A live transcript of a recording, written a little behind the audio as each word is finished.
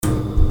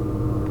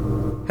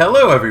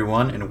Hello,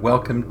 everyone, and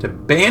welcome to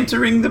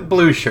Bantering the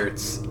Blue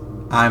Shirts.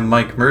 I'm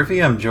Mike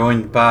Murphy. I'm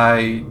joined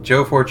by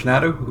Joe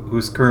Fortunato,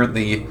 who's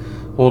currently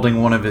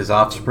holding one of his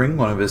offspring,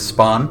 one of his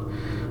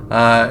spawn.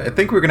 I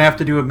think we're going to have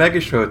to do a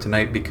mega show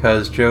tonight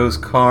because Joe's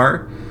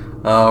car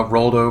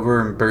rolled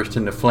over and burst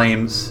into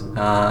flames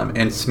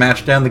and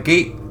smashed down the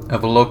gate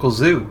of a local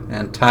zoo,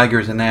 and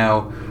tigers are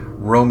now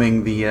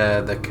roaming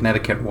the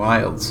Connecticut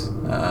wilds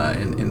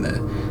in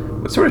the...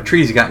 What sort of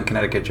trees you got in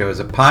Connecticut, Joe?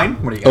 Is it pine?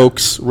 What do you got?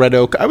 Oaks, red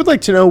oak. I would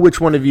like to know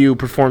which one of you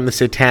performed the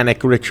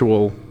satanic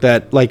ritual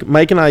that, like,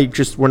 Mike and I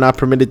just were not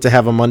permitted to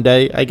have a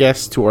Monday, I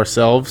guess, to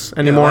ourselves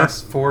anymore. The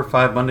last 4 or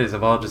 5 Mondays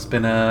have all just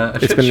been a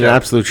shit show. It's been an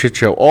absolute shit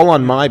show, all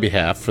on my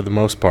behalf for the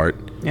most part.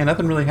 Yeah,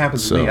 nothing really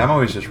happens to me. I'm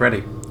always just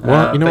ready.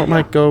 Well, you know what, yeah.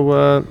 Mike?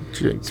 Go.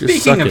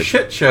 Speaking of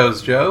shit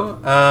shows, Joe,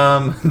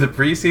 the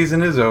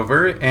preseason is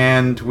over,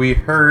 and we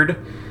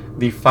heard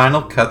the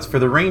final cuts for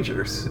the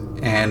Rangers.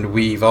 And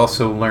we've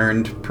also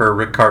learned, per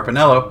Rick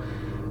Carpinello,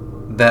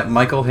 that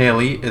Michael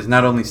Haley is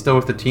not only still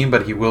with the team,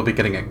 but he will be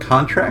getting a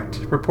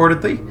contract,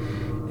 reportedly.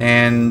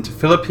 And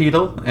Filip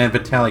Chytil and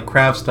Vitaly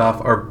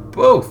Kravtsov are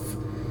both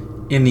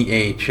in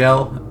the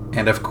AHL.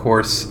 And, of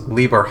course,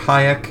 Libor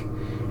Hajek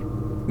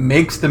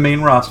makes the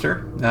main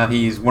roster.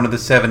 He's one of the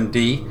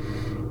 7D.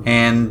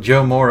 And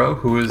Joe Morrow,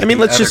 who is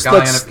let's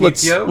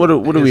what are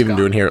we even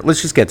doing here?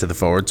 Let's just get to the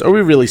forwards. Are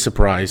we really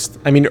surprised?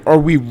 Are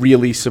we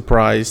really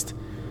surprised?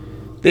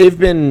 They've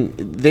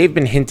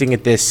been hinting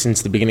at this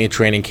since the beginning of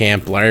training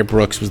camp. Larry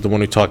Brooks was the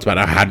one who talked about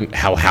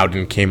how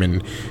Howden came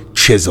in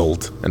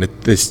chiseled, and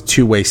this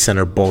two-way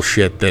center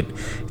bullshit that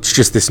it's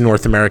just this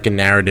North American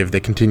narrative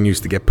that continues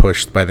to get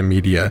pushed by the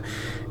media,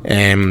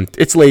 and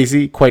it's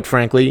lazy, quite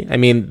frankly.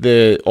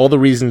 All the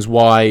reasons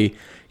why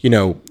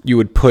you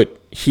would put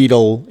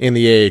Chytil in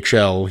the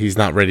AHL, he's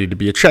not ready to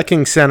be a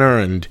checking center,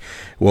 and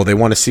they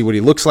want to see what he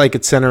looks like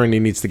at center, and he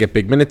needs to get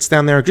big minutes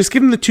down there. Just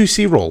give him the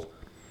 2C role.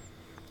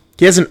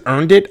 He hasn't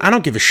earned it. I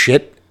don't give a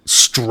shit.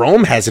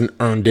 Strome hasn't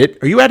earned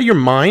it. Are you out of your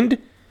mind?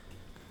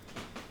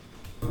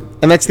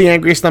 And that's the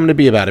angriest I'm going to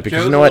be about it,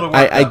 because you know what?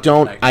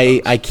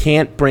 I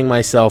can't bring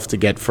myself to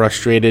get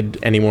frustrated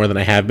any more than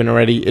I have been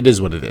already. It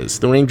is what it is.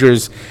 The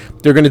Rangers,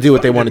 they're going to do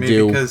what they want to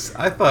do. Because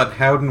I thought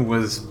Howden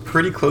was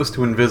pretty close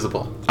to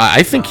invisible.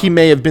 I think he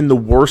may have been the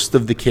worst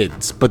of the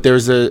kids, but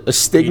there's a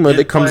stigma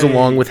that comes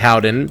along with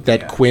Howden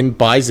that Quinn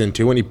buys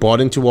into, and he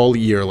bought into all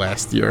year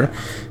last year,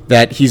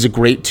 that he's a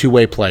great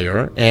two-way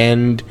player.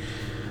 And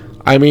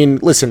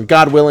listen,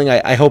 God willing,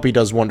 I hope he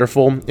does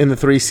wonderful in the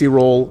 3C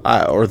role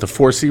or the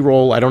 4C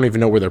role. I don't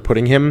even know where they're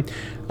putting him.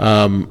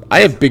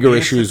 I have bigger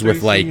issues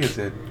with, like... Is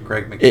it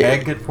Greg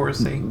McKegg at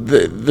 4C?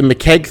 The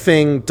McKegg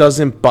thing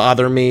doesn't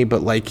bother me,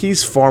 but, like,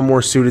 he's far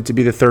more suited to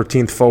be the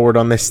 13th forward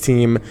on this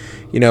team.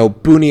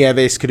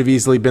 Bunieves could have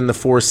easily been the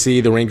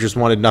 4C. The Rangers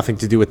wanted nothing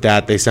to do with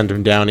that. They sent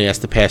him down. He has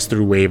to pass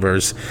through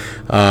waivers.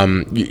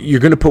 You're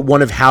going to put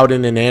one of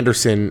Howden and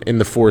Anderson in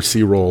the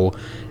 4C role.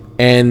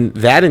 And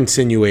that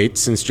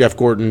insinuates, since Jeff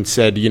Gorton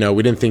said, we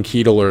didn't think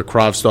Chytil or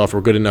Kravtsov were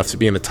good enough to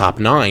be in the top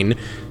 9.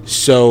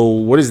 So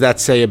what does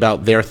that say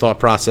about their thought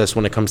process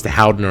when it comes to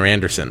Howden or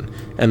Anderson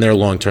and their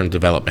long-term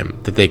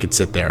development, that they could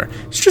sit there?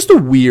 It's just a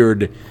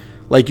weird...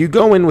 Like, you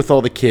go in with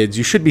all the kids.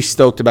 You should be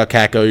stoked about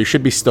Kakko. You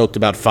should be stoked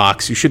about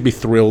Fox. You should be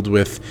thrilled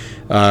with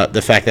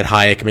the fact that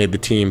Hajek made the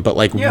team. But,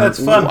 like, yeah,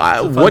 it's fun.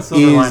 I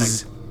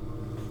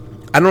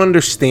don't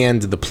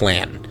understand the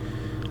plan.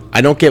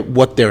 I don't get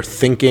what they're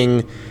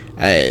thinking.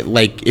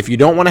 If you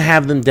don't want to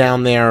have them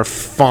down there,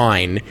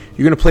 fine.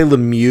 You're going to play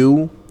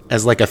Lemieux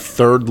as like a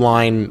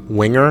third-line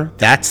winger?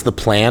 That's the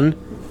plan?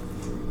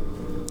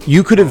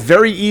 You could have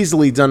very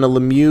easily done a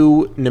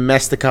Lemieux,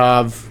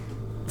 Nemestikov,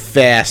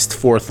 fast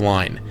fourth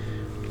line.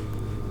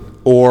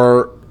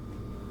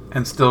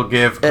 And still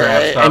give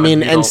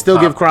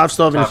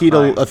Kravtsov and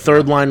Chytil a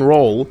third-line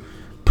role.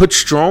 Put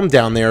Strome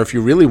down there if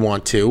you really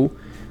want to.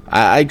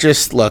 It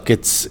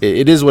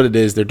is what it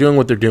is. They're doing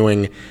what they're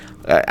doing.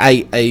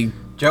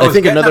 Joe is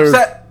getting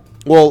upset.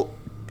 Well,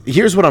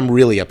 here's what I'm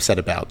really upset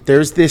about.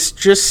 There's this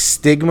just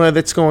stigma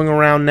that's going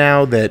around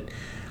now that,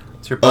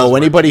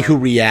 anybody who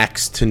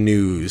reacts to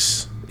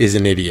news is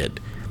an idiot.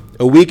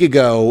 A week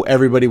ago,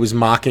 everybody was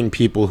mocking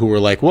people who were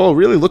like, well, it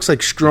really looks like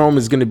Strome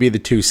is going to be the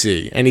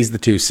 2C, and he's the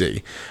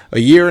 2C. A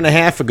year and a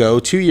half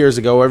ago, 2 years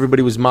ago,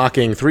 everybody was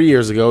mocking 3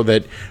 years ago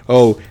that,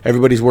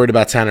 everybody's worried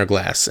about Tanner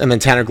Glass. And then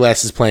Tanner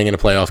Glass is playing in a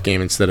playoff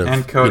game instead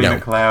of Cody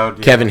McLeod.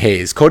 Yeah. Kevin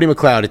Hayes. Cody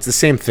McLeod, it's the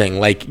same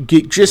thing. Like,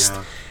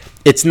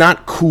 it's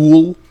not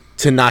cool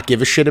to not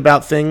give a shit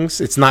about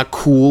things. It's not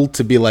cool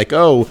to be like,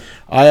 I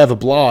have a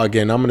blog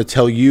and I'm going to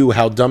tell you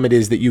how dumb it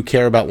is that you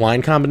care about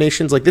line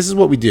combinations. Like, this is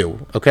what we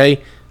do,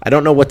 okay? I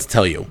don't know what to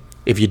tell you.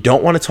 If you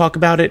don't want to talk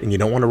about it and you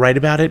don't want to write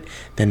about it,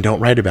 then don't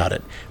write about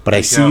it. But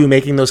I see you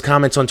making those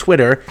comments on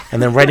Twitter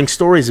and then writing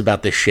stories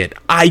about this shit.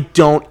 I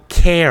don't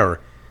care.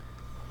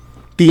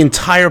 The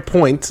entire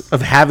point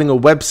of having a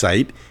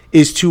website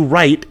is to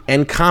write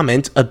and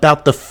comment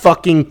about the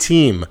fucking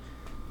team.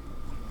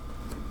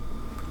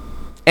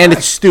 And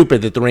it's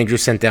stupid that the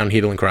Rangers sent down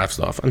Hedel and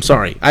Kravtsov. I'm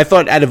sorry. I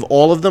thought out of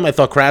all of them, I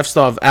thought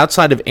Kravtsov,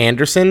 outside of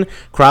Anderson,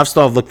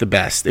 Kravtsov looked the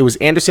best. It was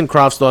Anderson,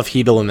 Kravtsov,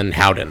 Hedel, and then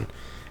Howden.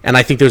 And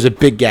I think there's a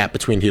big gap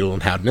between Hedel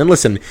and Howden. And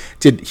listen,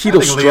 did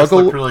Hedel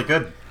struggle? Looked really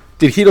good.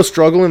 Did Hedel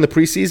struggle in the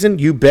preseason?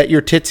 You bet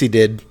your tits he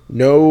did.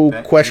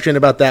 No question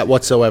about that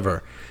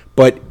whatsoever.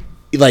 But,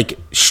 like,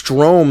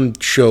 Strome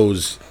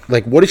shows,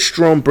 like, what does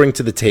Strome bring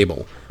to the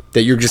table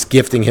that you're just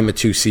gifting him a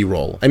 2C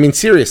role? I mean,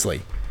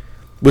 seriously.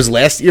 Was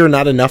last year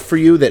not enough for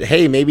you that,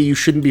 hey, maybe you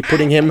shouldn't be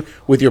putting him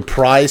with your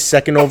prize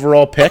second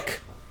overall pick?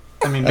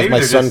 I mean, as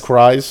my son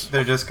cries.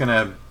 They're just going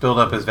to build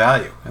up his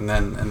value and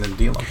then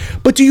deal him.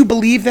 But do you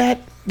believe that?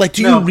 Like,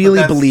 do you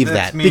really believe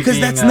that? Because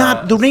that's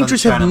not, the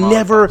Rangers have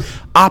never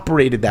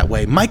operated that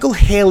way. Michael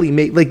Haley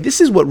made, like, this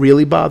is what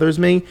really bothers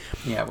me.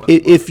 Yeah,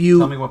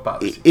 tell me what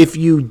bothers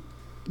you.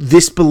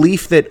 This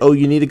belief that,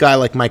 you need a guy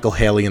like Michael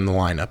Haley in the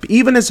lineup.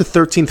 Even as a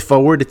 13th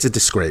forward, it's a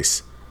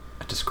disgrace.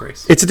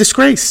 It's a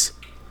disgrace.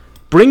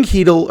 Bring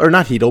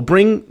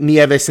bring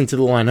Nieves into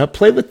the lineup.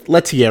 Play with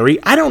Lettieri.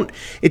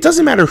 It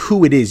doesn't matter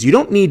who it is. You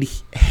don't need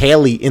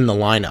Haley in the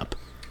lineup.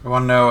 You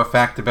want to know a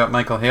fact about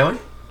Michael Haley?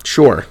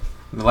 Sure.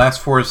 In the last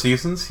 4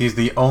 seasons, he's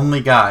the only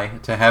guy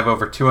to have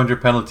over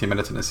 200 penalty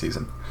minutes in a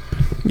season.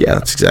 Yeah,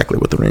 that's exactly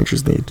what the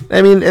Rangers need.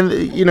 I mean, and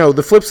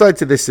the flip side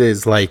to this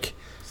is, like,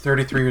 he's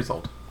 33 years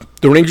old.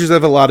 The Rangers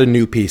have a lot of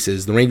new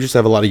pieces. The Rangers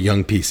have a lot of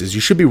young pieces. You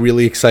should be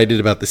really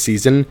excited about the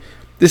season.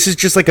 This is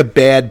just like a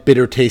bad,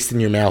 bitter taste in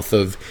your mouth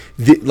of,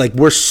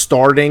 we're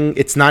starting.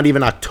 It's not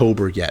even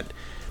October yet.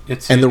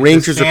 And the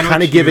Rangers are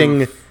kind of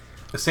giving...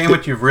 A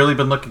sandwich you've really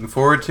been looking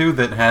forward to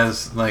that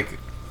has, like,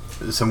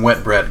 some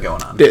wet bread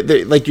going on.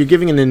 Like, you're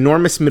giving an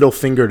enormous middle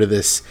finger to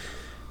this,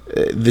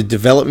 the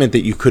development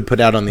that you could put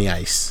out on the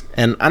ice.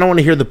 And I don't want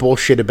to hear the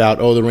bullshit about,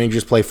 the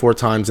Rangers play 4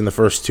 times in the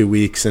first 2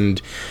 weeks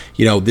and,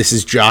 this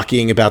is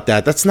jockeying about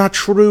that. That's not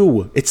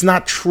true. It's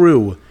not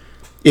true.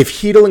 If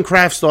Hedel and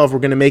Kravtsov were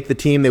going to make the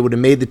team, they would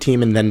have made the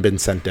team and then been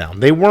sent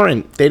down. They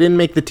weren't. They didn't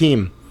make the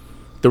team.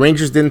 The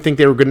Rangers didn't think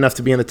they were good enough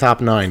to be in the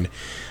top 9.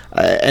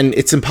 And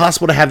it's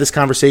impossible to have this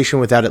conversation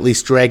without at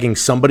least dragging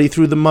somebody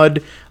through the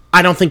mud.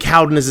 I don't think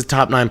Howden is a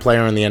top 9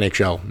 player in the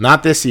NHL.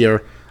 Not this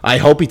year. I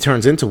hope he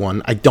turns into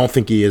one. I don't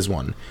think he is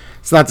one.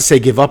 It's not to say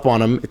give up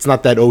on him. It's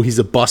not that, he's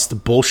a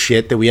bust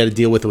bullshit that we had to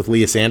deal with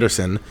Elias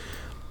Anderson.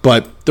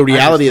 But the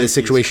reality of the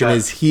situation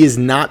is he is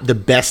not the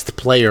best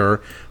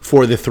player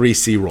for the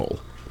 3C role.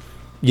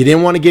 You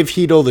didn't want to give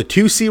Hedel the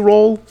 2C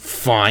role?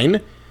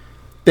 Fine.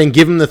 Then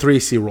give him the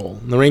 3C role.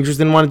 And the Rangers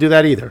didn't want to do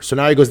that either. So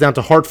now he goes down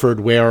to Hartford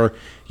where,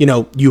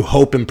 you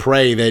hope and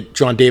pray that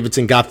John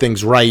Davidson got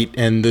things right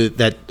and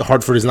that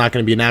Hartford is not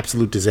going to be an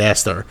absolute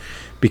disaster.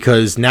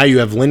 Because now you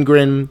have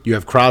Lindgren, you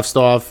have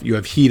Kravtsov, you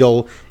have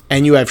Hedel,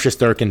 and you have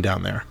Shesterkin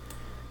down there.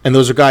 And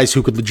those are guys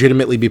who could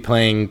legitimately be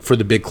playing for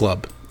the big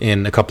club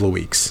in a couple of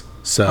weeks.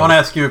 So I want to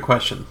ask you a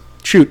question.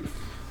 Shoot.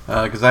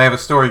 Because I have a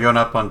story going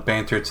up on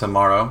Banter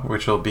tomorrow,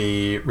 which will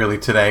be really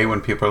today when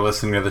people are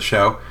listening to the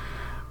show,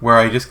 where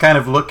I just kind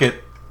of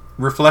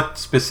reflect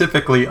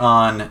specifically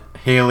on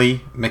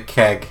Haley,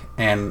 McKegg,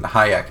 and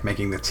Hayek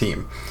making the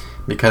team.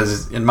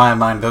 Because in my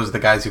mind, those are the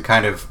guys who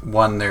kind of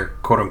won their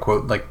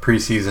quote-unquote like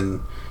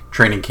preseason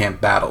training camp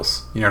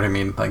battles. You know what I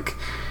mean? Like,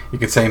 you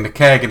could say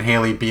McKegg and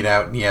Haley beat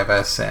out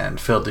Nieves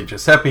and Phil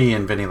DiGiuseppe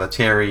and Vinny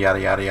Lettieri,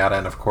 yada, yada, yada.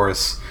 And, of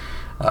course,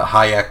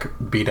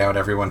 Hayek beat out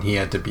everyone he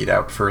had to beat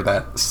out for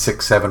that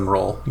 6-7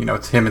 role.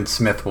 It's him and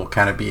Smith will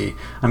kind of be,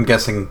 I'm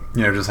guessing,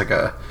 just like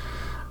a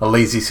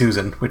lazy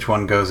Susan, which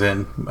one goes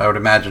in. I would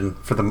imagine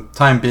for the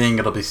time being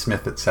it'll be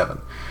Smith at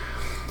 7.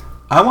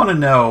 I want to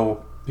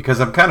know, because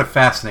I'm kind of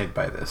fascinated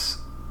by this.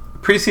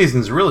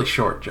 Preseason's really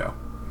short, Joe.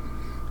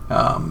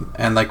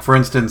 And like, for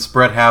instance,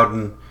 Brett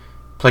Howden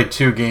played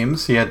 2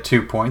 games. He had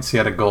 2 points. He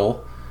had a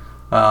goal.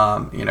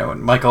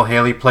 And Michael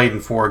Haley played in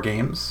 4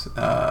 games.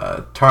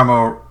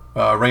 Tarmo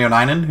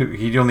Rayonainen,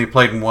 he only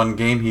played in 1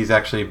 game. He's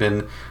actually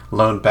been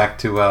loaned back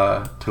to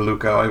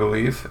Luco, I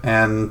believe.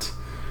 And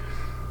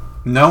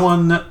no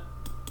one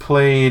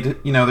played,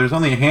 there's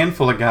only a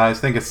handful of guys,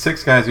 I think it's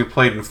 6 guys who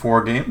played in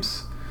 4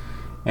 games.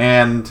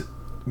 And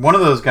one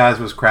of those guys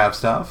was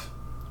Kravtsov.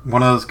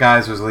 One of those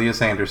guys was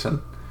Elias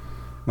Anderson.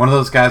 One of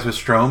those guys was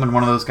Strome, and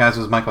one of those guys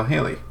was Michael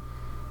Haley.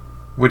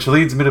 Which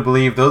leads me to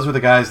believe those were the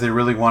guys they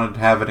really wanted to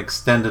have an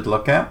extended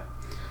look at.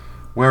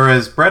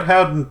 Whereas Brett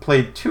Howden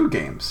played 2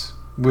 games,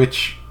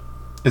 which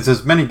is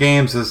as many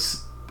games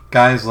as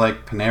guys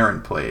like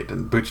Panarin played,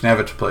 and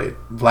Buchnevich played,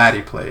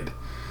 Vladdy played.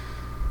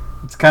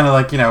 It's kind of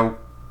like,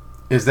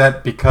 is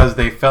that because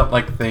they felt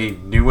like they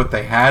knew what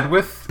they had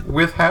with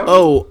Howden?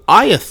 Oh,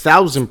 I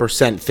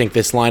 1,000% think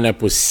this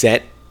lineup was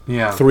set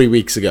 3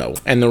 weeks ago,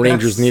 and the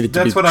Rangers needed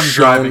to be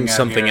shown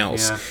something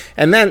else. Yeah.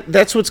 And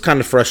that's what's kind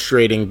of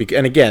frustrating.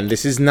 And again,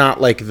 this is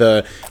not like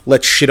the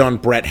let's shit on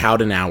Brett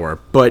Howden hour,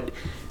 but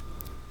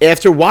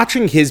after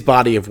watching his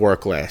body of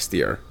work last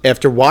year,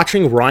 after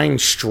watching Ryan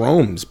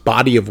Strome's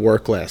body of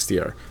work last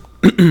year,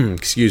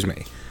 excuse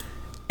me,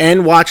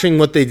 and watching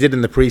what they did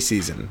in the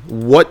preseason,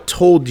 what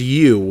told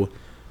you,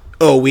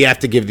 we have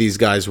to give these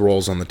guys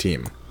roles on the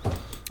team?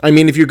 I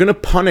mean, if you're going to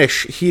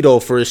punish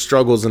Chytil for his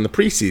struggles in the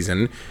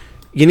preseason,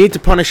 you need to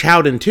punish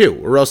Howden too,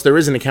 or else there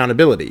isn't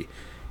accountability.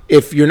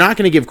 If you're not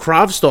going to give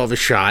Kravtsov a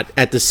shot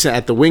at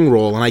the wing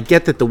role, and I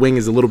get that the wing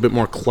is a little bit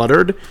more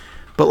cluttered,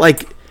 but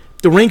like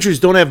the Rangers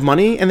don't have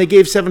money, and they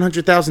gave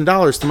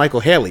 $700,000 to Michael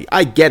Haley.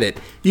 I get it.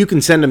 You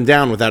can send him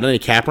down without any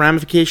cap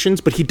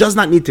ramifications, but he does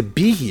not need to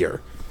be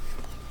here.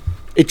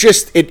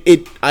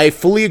 I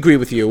fully agree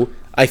with you.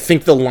 I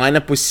think the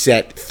lineup was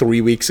set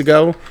 3 weeks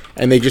ago,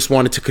 and they just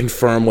wanted to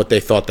confirm what they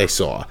thought they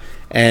saw.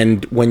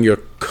 And when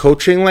you're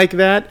coaching like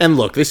that, and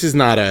look, this is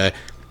not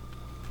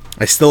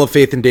I still have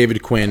faith in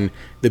David Quinn.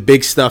 The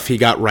big stuff he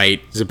got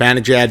right.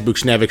 Zibanejad,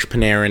 Buchnevich,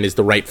 Panarin is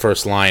the right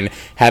first line.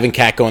 Having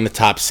Cat go in the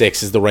top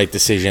 6 is the right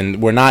decision.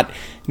 We're not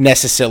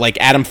necessarily, like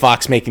Adam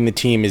Fox making the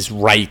team is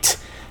right.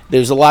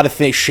 There's a lot of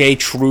things, Shea,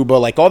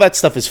 Trouba, like all that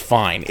stuff is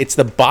fine. It's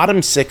the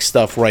bottom 6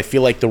 stuff where I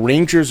feel like the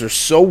Rangers are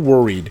so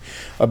worried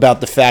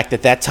about the fact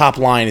that that top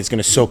line is going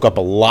to soak up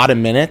a lot of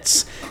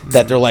minutes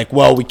that they're like,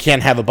 well, we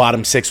can't have a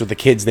bottom 6 with the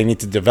kids. They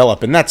need to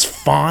develop. And that's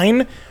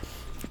fine.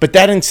 But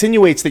that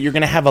insinuates that you're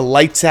going to have a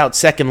lights-out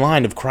second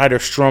line of Kreider,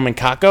 Strome, and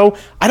Kakko.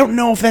 I don't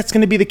know if that's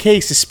going to be the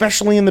case,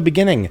 especially in the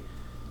beginning.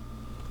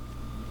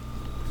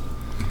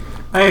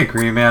 I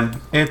agree,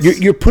 man.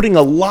 You're putting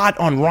a lot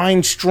on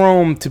Ryan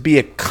Strome to be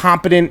a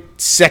competent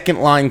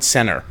second-line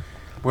center.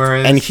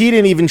 And he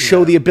didn't even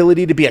show the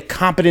ability to be a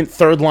competent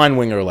third-line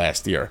winger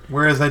last year.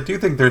 Whereas I do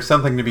think there's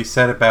something to be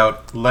said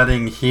about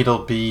letting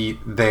Chytil be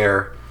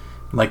there.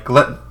 Like,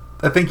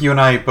 I think you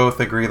and I both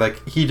agree,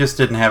 like, he just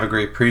didn't have a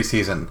great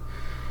preseason.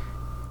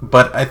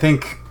 But I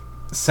think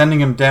sending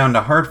him down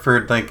to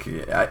Hartford, like,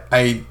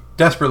 I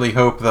desperately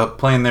hope the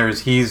plan there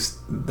is he's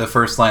the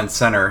first line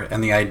center,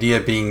 and the idea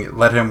being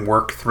let him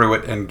work through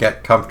it and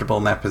get comfortable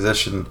in that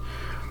position,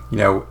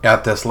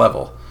 at this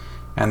level.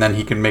 And then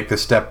he can make the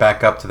step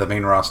back up to the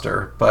main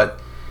roster.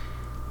 But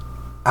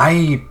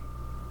I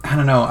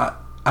don't know.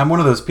 I'm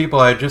one of those people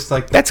I just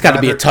like... That's got to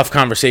be a tough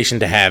conversation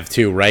to have,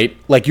 too, right?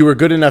 Like, you were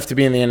good enough to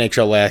be in the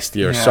NHL last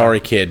year. Yeah.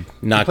 Sorry, kid.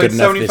 Not good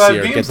enough this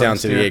year. Get down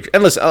to the AHL.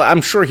 And listen,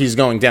 I'm sure he's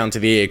going down to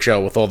the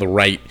AHL with all the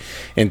right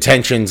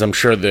intentions. I'm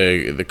sure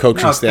the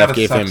coaching staff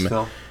gave him...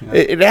 Yeah.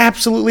 It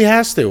absolutely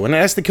has to. And it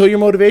has to kill your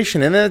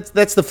motivation. And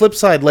that's the flip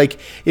side. Like,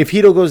 if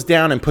Chytil goes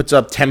down and puts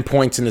up 10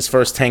 points in his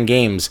first 10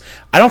 games,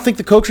 I don't think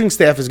the coaching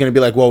staff is going to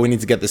be like, well, we need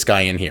to get this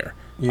guy in here.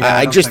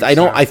 Yeah,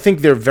 I think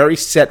they're very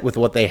set with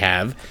what they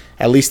have,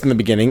 at least in the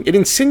beginning. It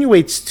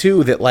insinuates,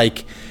 too, that,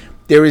 like,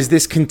 there is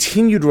this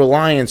continued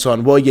reliance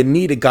on, well, you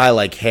need a guy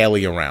like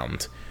Haley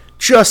around,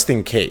 just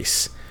in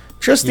case.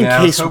 Just in case.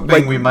 I was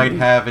hoping we might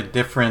have a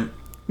different...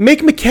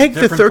 Make McKegg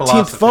the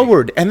 13th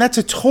forward, and that's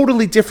a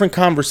totally different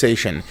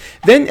conversation.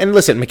 And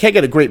listen, McKegg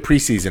had a great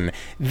preseason.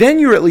 Then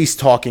you're at least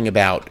talking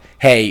about,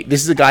 hey,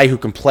 this is a guy who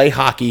can play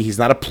hockey. He's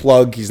not a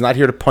plug. He's not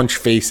here to punch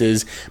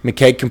faces.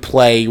 McKegg can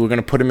play. We're going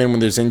to put him in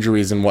when there's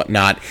injuries and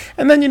whatnot.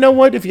 And then you know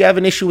what? If you have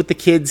an issue with the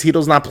kids,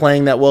 Chytil's not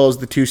playing that well as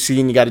the 2C,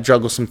 and you got to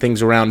juggle some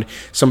things around.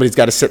 Somebody's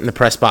got to sit in the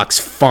press box.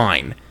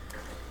 Fine.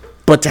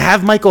 But to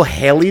have Michael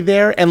Haley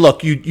there, and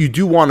look, you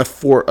do want a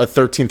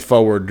 13th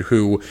forward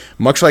who,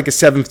 much like a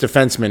 7th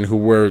defenseman who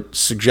we're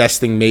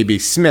suggesting maybe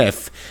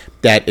Smith,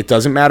 that it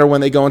doesn't matter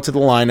when they go into the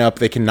lineup.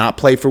 They cannot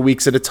play for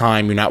weeks at a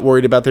time. You're not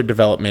worried about their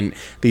development.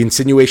 The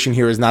insinuation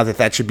here is not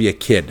that should be a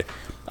kid.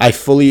 I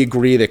fully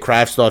agree that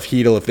Kravtsov,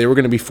 Chytil, if they were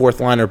going to be 4th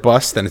line or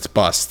bust, then it's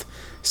bust.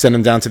 Send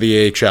them down to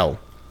the AHL.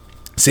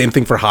 Same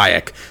thing for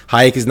Hayek.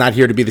 Hayek is not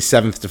here to be the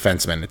 7th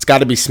defenseman. It's got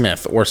to be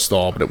Smith or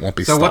Stahl, but it won't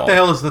be Stahl. So what the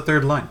hell is the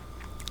third line?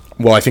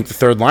 Well, I think the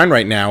third line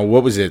right now,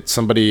 what was it?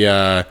 Somebody,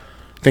 I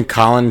think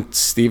Colin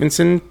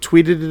Stevenson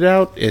tweeted it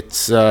out.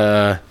 It's,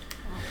 I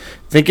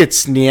think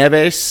it's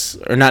Nieves,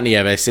 or not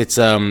Nieves, it's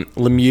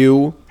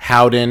Lemieux,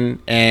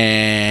 Howden,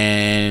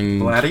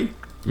 and... Vladdy?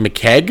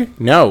 McKegg?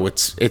 No,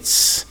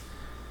 it's...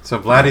 So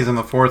Vladdy's on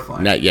the 4th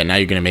line. Now you're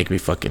going to make me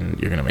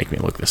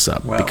look this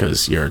up,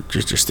 because you're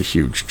just a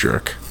huge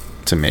jerk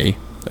to me,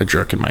 a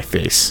jerk in my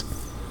face.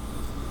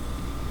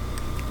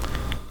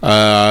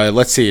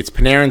 Let's see. It's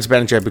Panarin,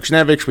 Zibanejad,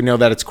 Buchnevich. We know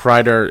that. It's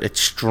Kreider, it's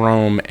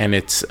Strome, and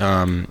it's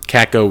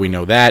Kakko. We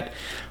know that.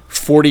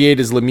 48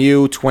 is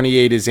Lemieux.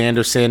 28 is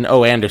Anderson.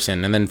 Oh,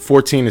 Anderson. And then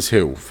 14 is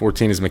who?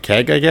 14 is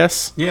McKegg, I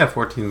guess? Yeah,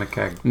 14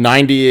 McKegg.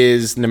 90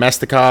 is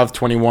Nemestikov.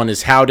 21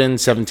 is Howden.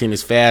 17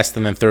 is Fast.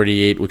 And then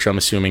 38, which I'm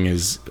assuming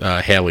is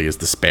Haley, is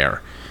the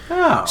spare.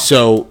 Oh.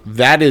 So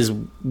that is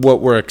what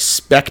we're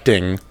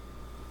expecting.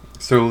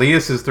 So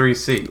Lias is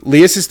 3C.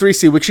 Lias is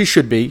 3C, which he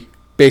should be,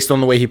 based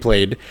on the way he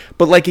played.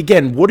 But, like,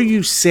 again, what are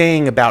you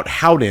saying about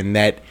Howden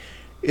that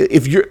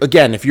if you're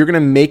going to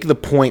make the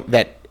point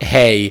that,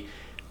 hey,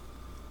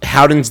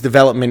 Howden's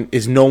development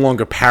is no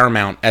longer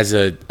paramount as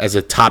a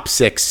top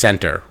 6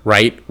 center,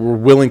 right? We're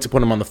willing to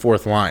put him on the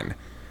 4th line.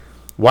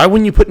 Why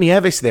wouldn't you put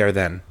Nieves there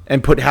then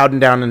and put Howden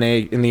down in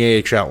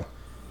the AHL?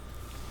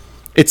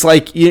 It's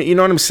like, you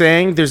know what I'm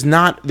saying?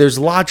 There's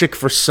logic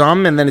for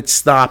some, and then it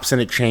stops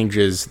and it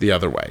changes the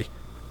other way.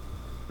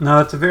 No,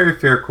 it's a very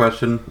fair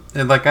question.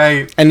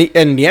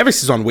 And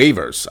Nieves is on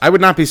waivers. I would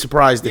not be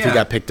surprised if he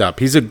got picked up.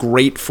 He's a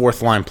great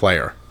 4th line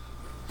player.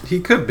 He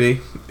could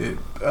be.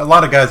 A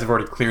lot of guys have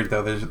already cleared,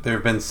 though. There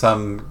have been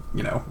some,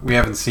 we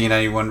haven't seen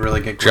anyone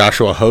really get cleared.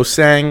 Joshua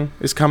Hosang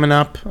is coming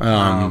up.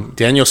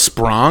 Daniel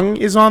Sprong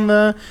is on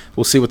the...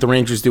 We'll see what the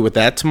Rangers do with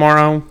that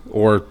tomorrow,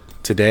 or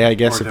today, I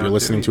guess, if you're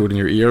listening to it in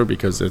your ear,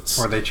 because it's...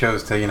 Or they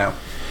chose to,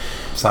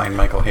 sign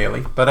Michael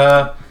Haley.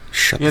 But,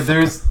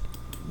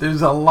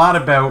 there's a lot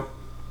about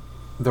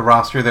the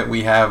roster that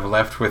we have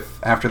left with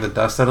after the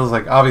dust settles.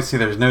 Like, obviously,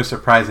 there's no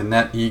surprise in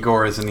net.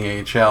 Igor is in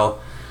the AHL.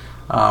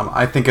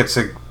 I think it's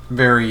a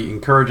very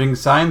encouraging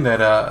sign that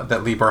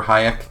Libor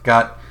Hayek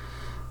got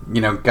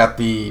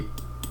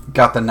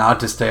the nod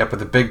to stay up with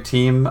the big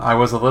team. I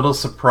was a little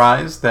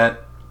surprised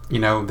that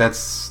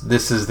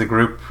this is the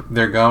group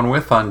they're going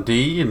with on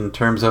D in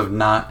terms of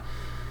not.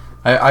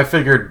 I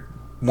figured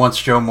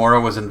once Joe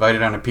Morrow was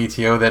invited on a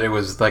PTO that it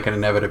was like an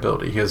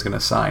inevitability he was going to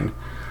sign.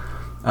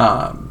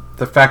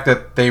 The fact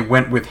that they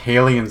went with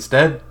Haley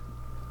instead.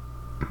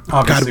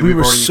 God, we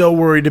were so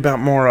worried about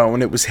Morrow,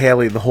 and it was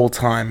Haley the whole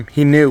time.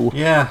 He knew.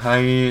 Yeah,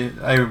 I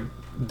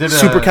did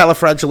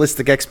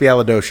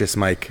Supercalifragilisticexpialidocious,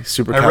 Mike. I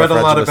read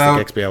a lot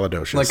about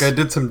Supercalifragilisticexpialidocious. Like, I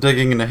did some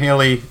digging into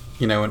Haley,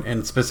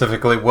 and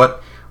specifically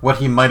what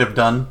he might have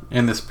done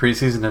in this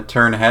preseason to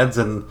turn heads,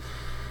 and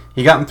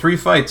he got in 3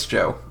 fights,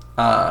 Joe.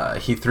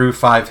 He threw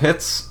 5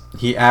 hits.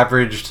 He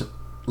averaged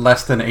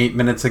less than 8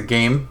 minutes a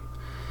game,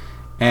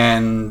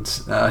 and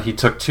he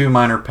took 2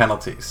 minor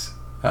penalties.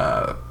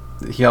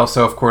 He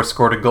also, of course,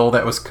 scored a goal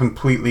that was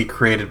completely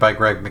created by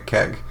Greg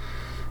McKegg.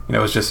 It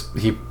was just,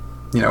 I think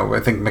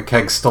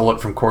McKegg stole it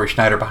from Corey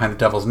Schneider behind the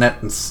Devils'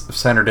 net and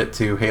centered it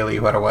to Haley,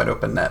 who had a wide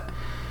open net.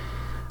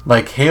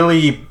 Like,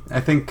 Haley, I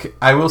think,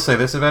 I will say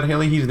this about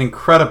Haley, he's an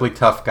incredibly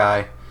tough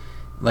guy.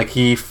 Like,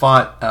 he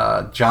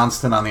fought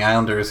Johnston on the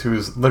Islanders,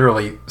 who's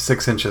literally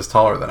 6 inches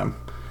taller than him.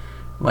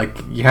 Like,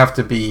 you have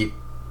to be,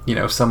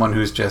 someone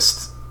who's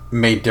just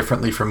made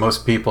differently from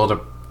most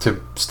people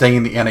to stay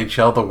in the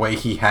NHL the way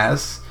he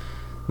has.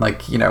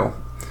 Like,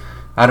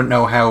 I don't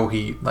know how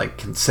he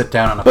can sit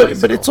down on a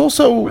bicycle, but it's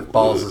also with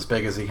balls as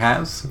big as he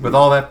has. With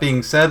all that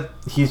being said,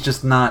 he's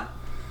just not.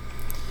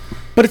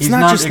 But it's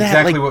not just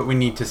exactly that, what we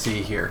need to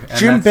see here. And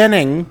Jim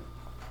Benning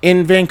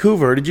in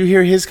Vancouver. Did you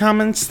hear his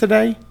comments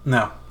today?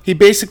 No. He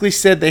basically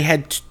said they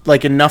had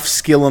enough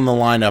skill in the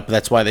lineup.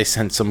 That's why they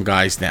sent some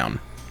guys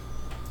down.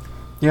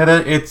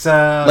 Yeah, it's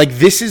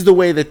this is the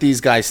way that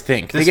these guys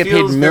think. They get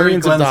paid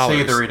millions of dollars.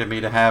 It feels very Glenn Sather to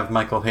me to have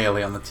Michael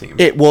Haley on the team.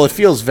 It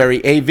feels very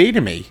AV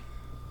to me.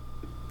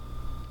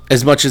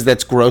 As much as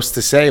that's gross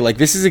to say,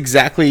 this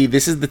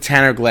is the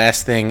Tanner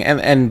Glass thing,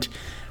 and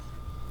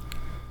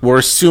we're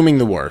assuming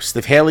the worst.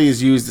 If Haley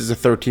is used as a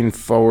 13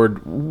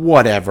 forward,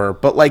 whatever.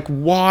 But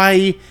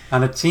why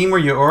on a team where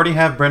you already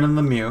have Brendan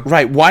Lemieux?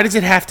 Right. Why does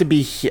it have to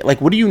be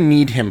what do you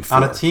need him for?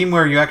 On a team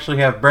where you actually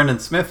have Brendan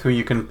Smith, who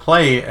you can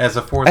play as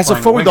a fourth. As a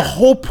forward, winger. The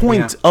whole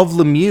point of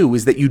Lemieux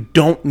is that you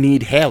don't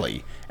need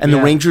Haley, and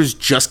the Rangers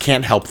just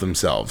can't help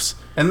themselves.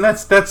 And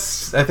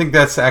that's I think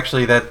that's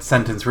actually, that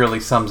sentence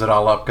really sums it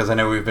all up, because I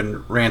know we've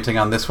been ranting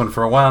on this one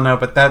for a while now,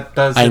 but that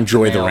does. I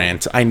enjoy the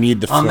rant. I need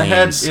the on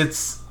flames. The head.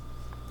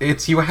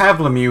 It's you have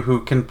Lemieux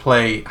who can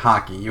play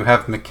hockey. You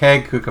have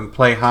McKegg who can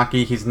play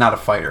hockey. He's not a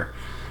fighter,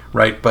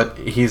 right? But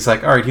he's all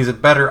right, he's a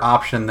better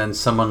option than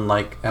someone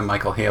like a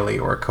Michael Haley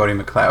or a Cody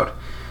McLeod.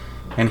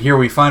 And here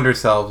we find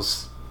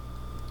ourselves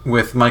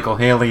with Michael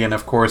Haley, and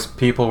of course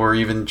people were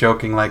even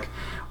joking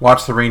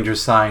watch the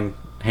Rangers sign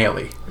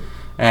Haley.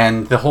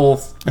 And the whole,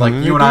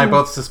 you and I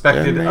both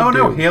suspected,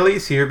 no,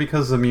 Haley's here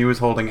because Lemieux is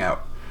holding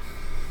out.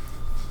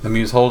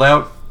 Lemieux's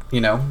holdout,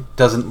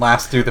 doesn't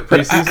last through the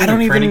preseason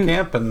and training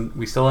camp, and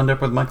we still end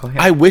up with Michael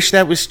Haley. I wish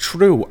that was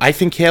true. I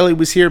think Haley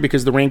was here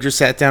because the Rangers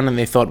sat down and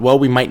they thought, well,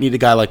 we might need a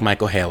guy like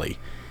Michael Haley.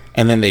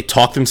 And then they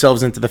talked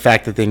themselves into the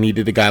fact that they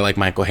needed a guy like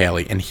Michael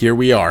Haley, and here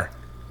we are.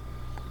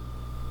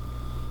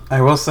 I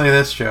will say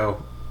this,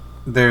 Joe.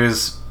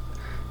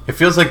 It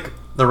feels like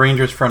the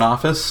Rangers front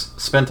office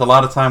spent a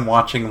lot of time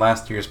watching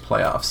last year's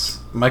playoffs.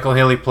 Michael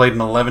Haley played in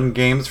 11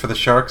 games for the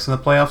Sharks in the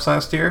playoffs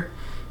last year,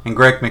 and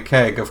Greg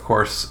McKegg, of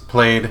course,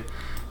 played,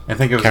 I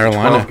think it was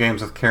 12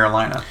 games with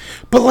Carolina.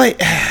 But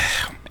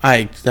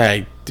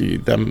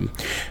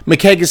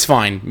McKegg is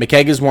fine.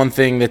 McKegg is one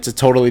thing that's a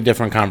totally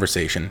different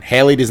conversation.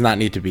 Haley does not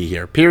need to be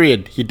here.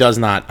 Period. He does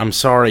not. I'm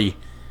sorry.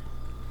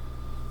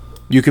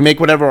 You can make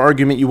whatever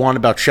argument you want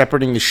about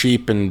shepherding the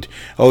sheep and,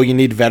 you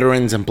need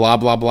veterans and blah,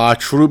 blah, blah.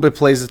 Trouba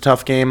plays a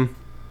tough game.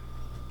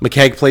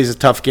 McKegg plays a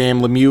tough game.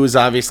 Lemieux is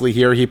obviously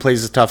here. He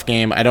plays a tough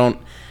game. I don't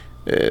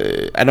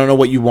know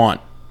what you want.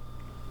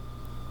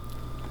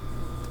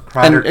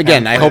 And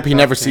again, I hope he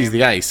never sees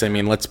the ice. I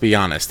mean, let's be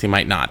honest. He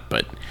might not,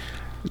 but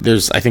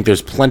I think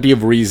there's plenty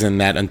of reason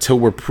that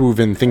until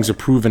things are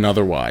proven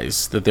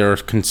otherwise, that there are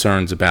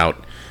concerns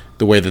about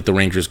the way that the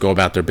Rangers go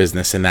about their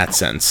business in that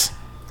sense.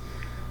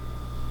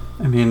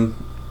 I mean,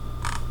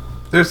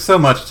 there's so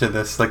much to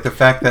this. The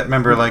fact that,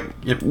 remember,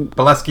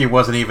 Bolesky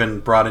wasn't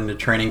even brought into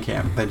training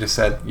camp. They just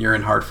said, you're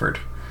in Hartford.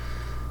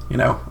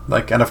 And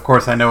of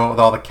course, I know with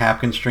all the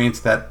cap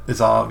constraints, that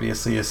is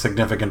obviously a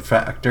significant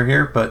factor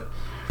here, but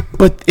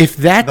But if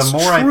that's the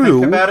more true,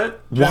 I think about it,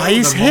 Joe, why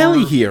is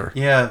Haley here?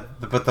 Yeah,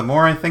 but the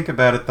more I think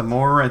about it, the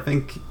more I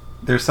think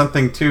there's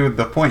something to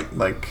the point,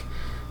 like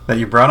that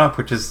you brought up,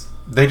 which is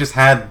they just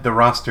had the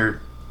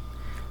roster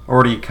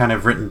already kind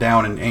of written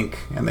down in ink,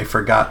 and they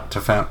forgot to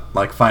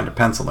find a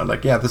pencil. They're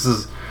like, yeah, this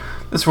is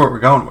what we're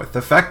going with.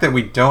 The fact that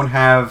we don't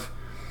have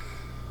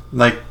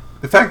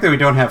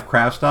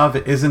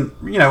Kravtsov isn't,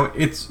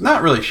 it's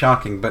not really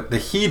shocking, but the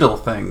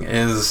Chytil thing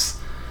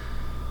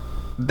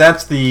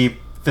that's the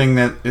thing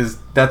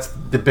that's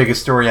the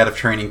biggest story out of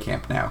training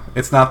camp now.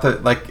 It's not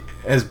that, like,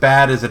 as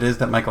bad as it is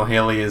that Michael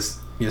Haley is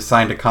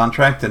signed a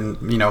contract and,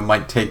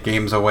 might take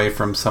games away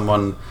from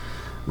someone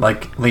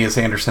like Lias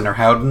Andersson or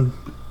Howden.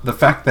 The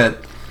fact that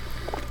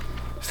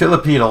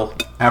Filip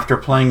Chytil, after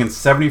playing in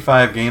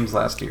 75 games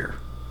last year,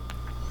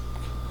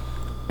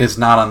 is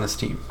not on this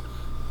team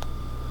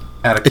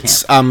at a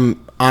camp.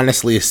 I'm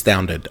honestly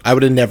astounded. I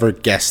would have never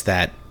guessed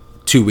that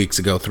 2 weeks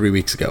ago, 3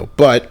 weeks ago.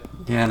 But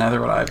yeah, neither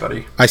would I,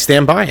 buddy. I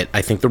stand by it.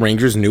 I think the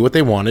Rangers knew what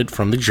they wanted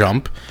from the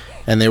jump,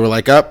 and they were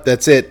like,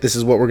 that's it. This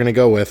is what we're going to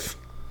go with.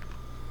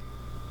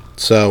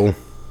 So,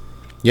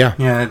 yeah.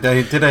 Yeah,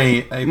 they did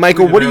a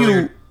Michael, what are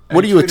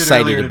you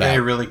excited about? Today,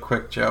 really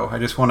quick, Joe. I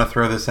just want to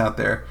throw this out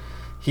there.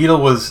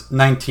 Chytil was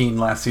 19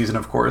 last season,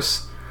 of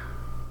course.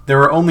 There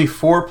were only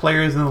 4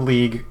 players in the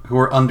league who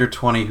were under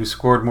 20 who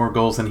scored more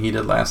goals than he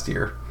did last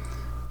year.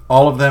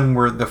 All of them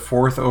were the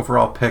 4th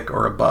overall pick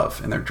or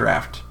above in their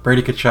draft.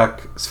 Brady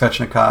Tkachuk,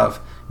 Svechnikov,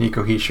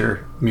 Nico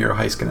Hischier, Miro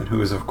Heiskanen,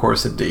 who is, of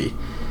course, a D.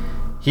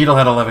 Chytil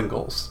had 11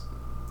 goals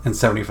in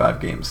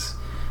 75 games.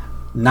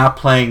 Not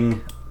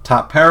playing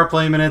top power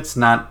play minutes,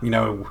 not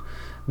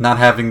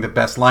having the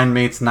best line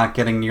mates, not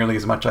getting nearly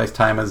as much ice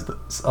time as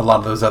a lot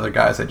of those other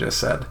guys I just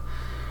said.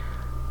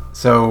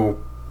 So,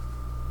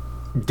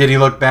 did he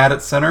look bad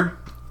at center?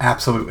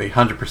 Absolutely,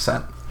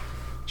 100%.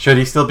 Should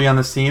he still be on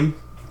this team?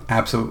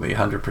 Absolutely,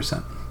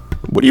 100%.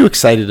 What are you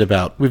excited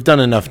about? We've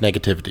done enough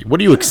negativity. What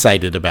are you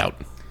excited about?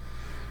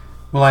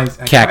 Well, I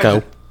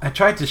Kakko.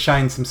 tried to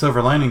shine some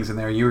silver linings in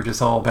there. You were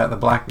just all about the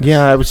blackness.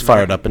 Yeah, I was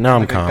fired up, and now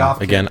I'm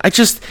calm again.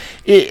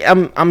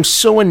 I'm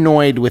so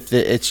annoyed with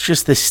it. It's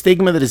just the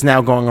stigma that is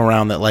now going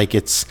around that, like,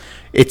 it's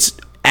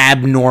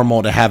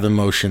abnormal to have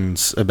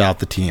emotions about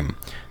the team.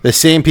 The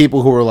same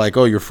people who are like,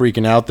 oh, you're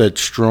freaking out that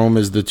Strome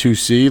is the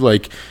 2C,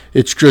 like,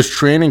 it's just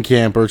training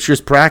camp or it's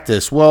just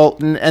practice. Well,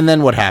 and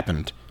then what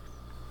happened?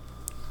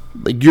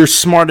 Like, you're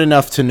smart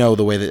enough to know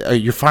the way that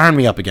you're firing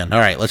me up again. All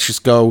right, let's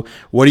just go.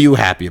 What are you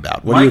happy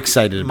about? What are you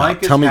excited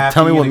about? Tell me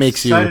what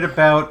makes you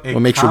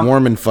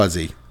warm and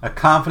fuzzy. A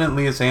confident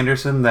Lias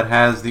Andersson that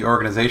has the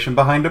organization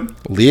behind him.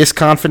 Lias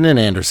confident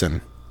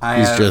Andersson.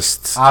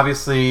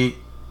 Obviously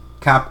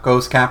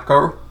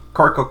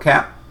Corco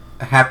Cap.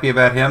 Happy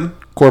about him.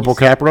 Corporal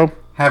Capro.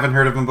 Haven't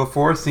heard of him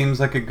before. Seems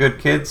like a good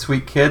kid,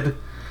 sweet kid.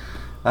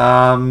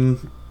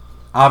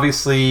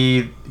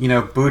 Obviously,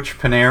 Buch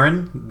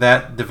Panarin,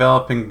 that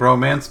developing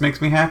bromance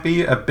makes me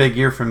happy. A big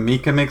year from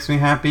Mika makes me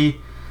happy.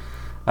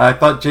 I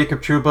think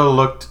Jacob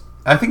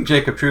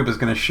Trouba is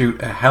going to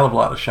shoot a hell of a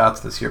lot of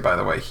shots this year, by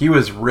the way. He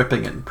was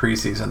ripping it in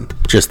preseason.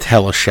 Just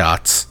hella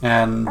shots.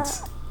 And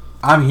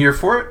I'm here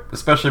for it,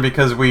 especially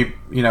because we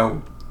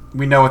know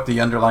what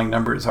the underlying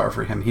numbers are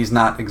for him. He's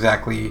not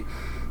exactly,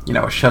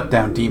 a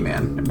shutdown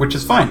D-man, which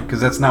is fine,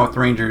 because that's not what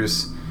the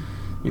Rangers,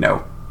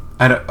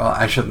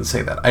 I shouldn't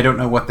say that. I don't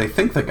know what they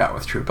think they got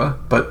with Trouba,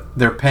 but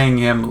they're paying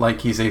him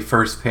like he's a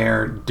first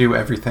pair, do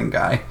everything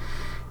guy.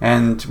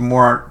 And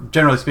more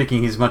generally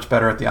speaking, he's much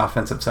better at the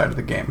offensive side of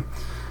the game.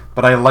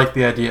 But I like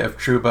the idea of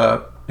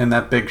Trouba in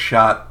that big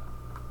shot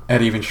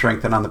at even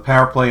strength and on the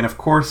power play. And of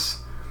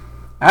course,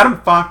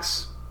 Adam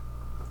Fox.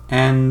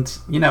 And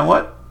you know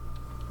what?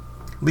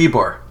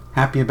 Libor.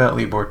 Happy about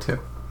Libor too.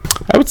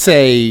 I would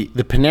say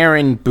the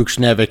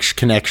Panarin-Buchnevich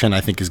connection,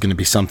 I think, is going to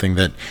be something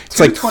that it's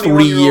like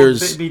 3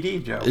 years.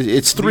 BD, Joe.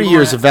 It's 3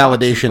 years of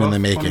validation in the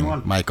making,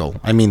 21. Michael.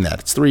 I mean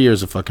that. It's 3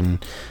 years of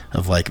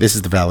this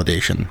is the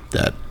validation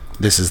that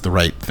this is the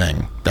right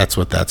thing. That's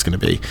what that's going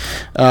to be.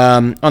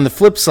 On the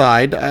flip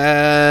side,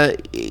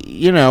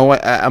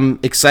 I'm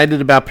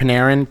excited about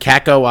Panarin.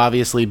 Kakko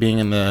obviously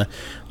being on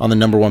the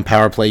number 1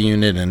 power play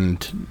unit,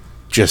 and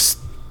just,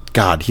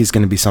 God, he's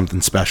going to be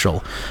something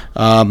special.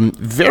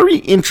 Very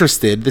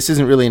interested. This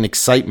isn't really an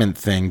excitement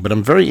thing, but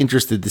I'm very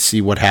interested to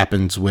see what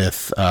happens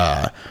with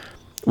the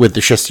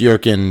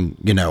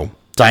Shesterkin,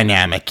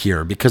 dynamic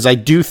here, because I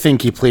do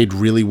think he played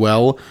really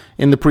well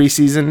in the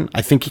preseason.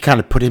 I think he kind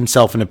of put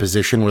himself in a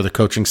position where the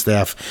coaching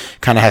staff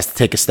kind of has to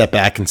take a step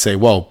back and say,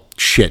 well,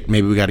 shit,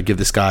 maybe we got to give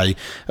this guy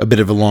a bit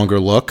of a longer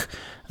look.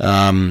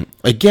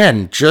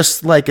 Again,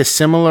 just like a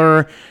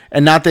similar,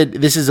 and not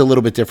that this is a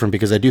little bit different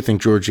because I do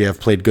think Georgiev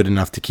played good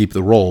enough to keep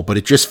the role, but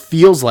it just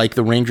feels like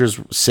the Rangers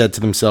said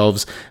to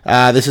themselves,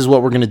 this is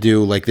what we're going to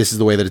do. Like, this is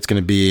the way that it's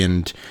going to be.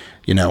 And,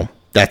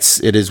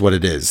 it is what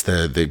it is.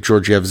 The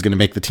Georgiev is going to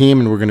make the team,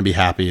 and we're going to be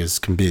happy as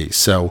can be.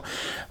 So,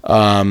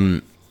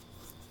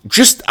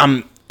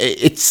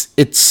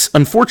 it's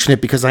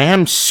unfortunate because I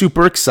am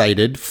super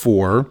excited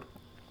for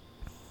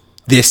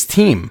this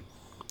team.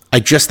 I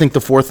just think the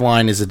fourth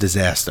line is a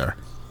disaster.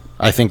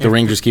 I think the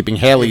Rangers keeping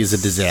Haley is a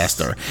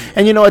disaster.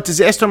 And you know what?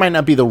 Disaster might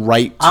not be the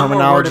right terminology. I'm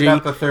more worried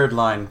about the third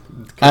line.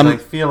 Because I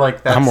feel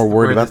like that's I'm more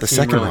worried about the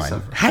second line.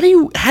 Suffers. How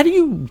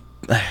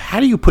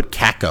do you put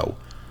Kakko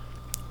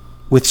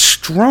with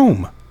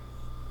Strome?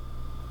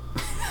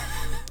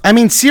 I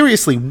mean,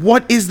 seriously,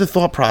 what is the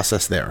thought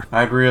process there?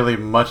 I'd really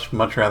much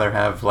rather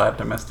have Vlad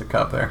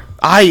Nemestikov there.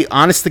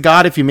 Honest to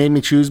God, if you made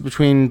me choose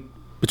between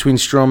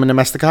Strome and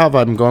Nemestikov,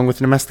 I'm going with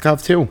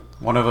Nemestikov too.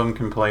 One of them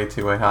can play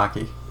two-way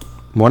hockey.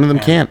 One of them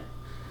can't.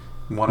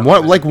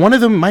 One of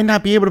them might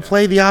not be able to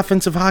play the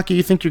offensive hockey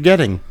you think you're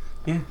getting.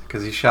 Yeah,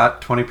 because he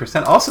shot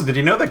 20%. Also, did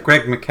you know that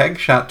Greg McKegg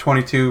shot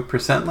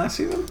 22% last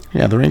season?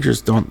 Yeah, the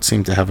Rangers don't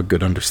seem to have a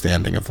good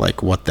understanding of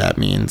what that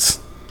means.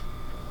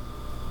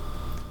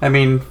 I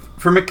mean,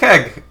 for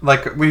McKegg,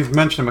 like we've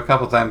mentioned him a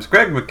couple times,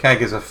 Greg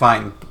McKegg is a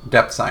fine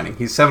depth signing.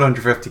 He's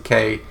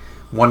 $750K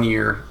 1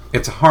 year.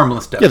 It's a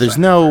harmless depth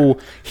signing.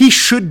 He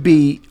should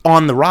be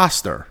on the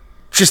roster,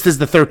 just as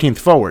the 13th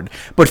forward.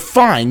 But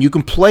fine, you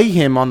can play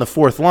him on the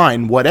fourth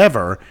line,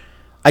 whatever.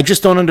 I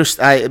just don't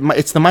understand.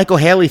 It's the Michael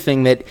Haley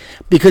thing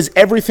because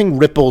everything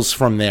ripples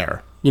from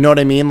there. You know what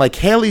I mean? Like,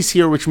 Haley's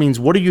here, which means,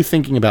 what are you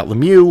thinking about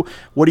Lemieux?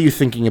 What are you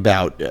thinking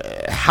about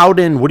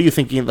Howden? What are you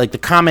thinking? Like, the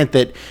comment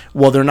that,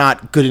 well, they're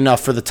not good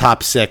enough for the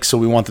top six, so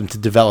we want them to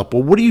develop.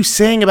 Well, what are you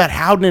saying about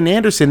Howden and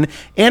Anderson?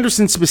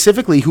 Anderson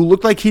specifically, who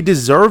looked like he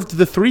deserved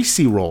the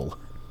 3C role.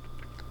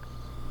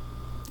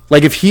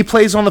 Like, if he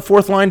plays on the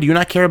fourth line, do you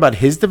not care about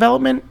his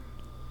development?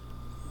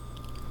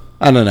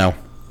 I don't know.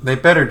 They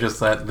better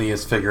just let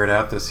Lias figure it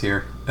out this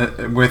year,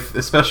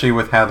 especially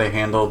with how they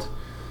handled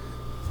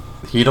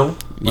Hedl.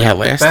 Yeah,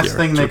 last year. The best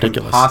thing they can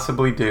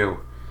possibly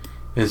do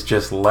is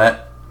just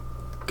let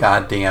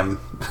goddamn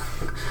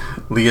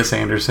Lias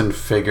Andersson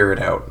figure it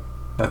out.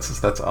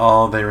 That's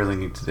all they really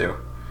need to do.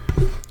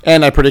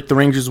 And I predict the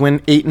Rangers win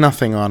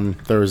 8-0 on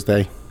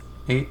Thursday.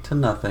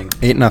 8-0.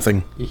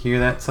 8-0. You hear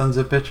that, sons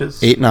of bitches?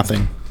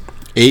 8-0.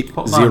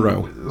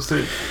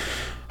 8-0.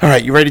 All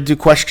right, you ready to do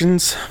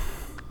questions?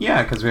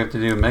 Yeah, because we have to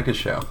do a mega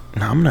show.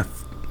 No, I'm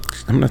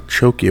gonna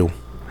choke you.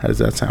 How does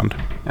that sound?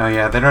 Oh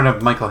yeah, they don't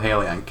have Michael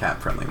Haley on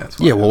Cap Friendly. That's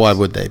why. Yeah, well, why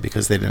would they?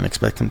 Because they didn't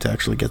expect him to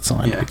actually get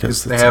signed. Yeah,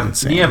 because they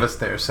have Nieves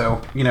there.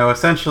 So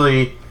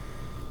essentially,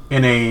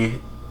 in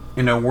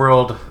a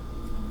world,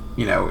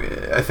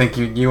 I think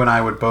you and I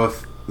would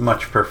both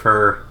much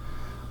prefer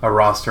a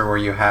roster where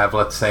you have,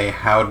 let's say,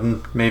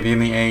 Howden maybe in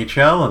the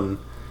AHL, and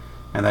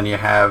then you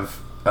have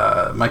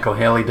Michael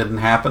Haley didn't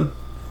happen.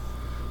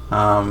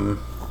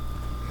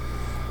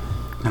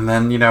 And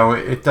then,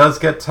 it does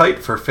get tight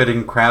for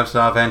fitting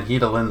Kravtsov and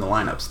Hedl in the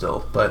lineup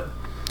still. But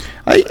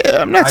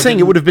I'm not saying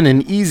it would have been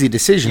an easy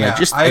decision. Yeah,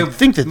 I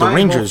think that the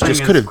Rangers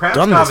just could have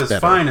done this better. Kravtsov is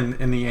fine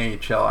in the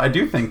AHL. I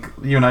do think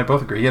you and I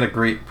both agree he had a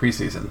great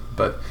preseason.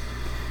 But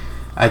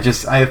I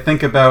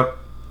think about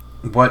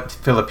what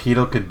Filip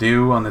Hedl could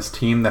do on this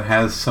team that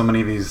has so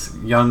many of these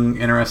young,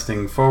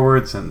 interesting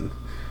forwards and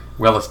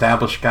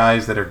well-established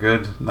guys that are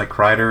good, like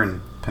Kreider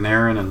and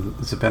Panarin and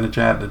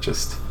Zibanejad.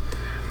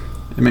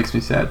 It makes me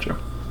sad, Joe.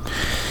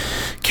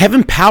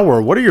 Kevin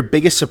Power, what are your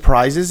biggest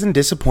surprises and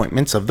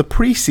disappointments of the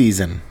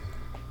preseason?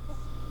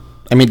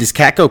 I mean, does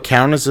Kakko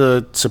count as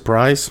a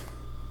surprise?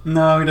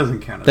 No, he doesn't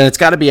count. Then it's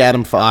got to be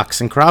Adam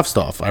Fox and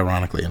Kravtsov,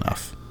 ironically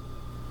enough.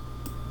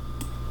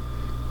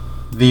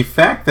 The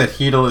fact that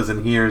Hedl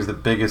isn't here is the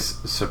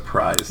biggest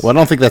surprise. Well, I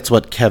don't think that's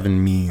what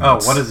Kevin means. Oh,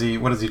 what is he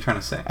trying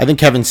to say? I think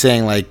Kevin's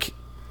saying,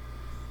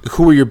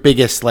 who are your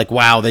biggest,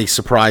 wow, they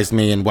surprised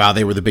me, and wow,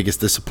 they were the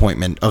biggest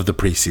disappointment of the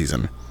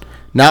preseason.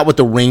 Not what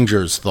the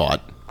Rangers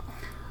thought.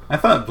 I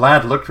thought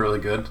Vlad looked really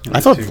good.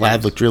 I thought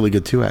Vlad looked really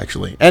good too,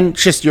 actually. And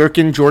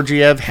Shesterkin,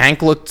 Georgiev,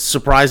 Hank looked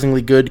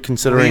surprisingly good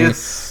considering,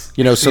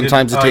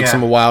 sometimes it takes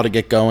him a while to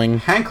get going.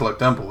 Hank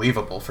looked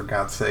unbelievable, for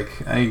God's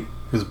sake. I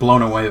was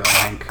blown away by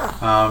Hank.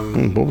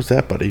 What was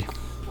that, buddy?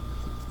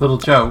 Little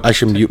Joe. I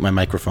should mute my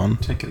microphone.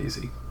 Take it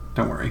easy.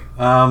 Don't worry.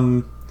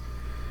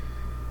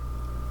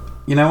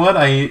 You know what?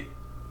 I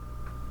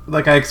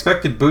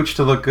expected Booch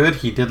to look good.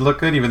 He did look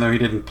good, even though he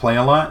didn't play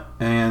a lot.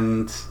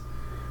 And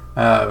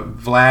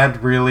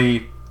Vlad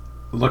really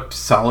looked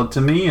solid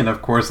to me. And,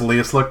 of course,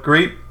 Lias looked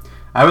great.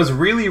 I was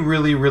really,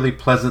 really, really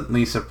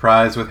pleasantly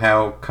surprised with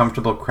how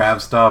comfortable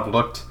Kravtsov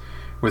looked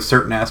with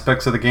certain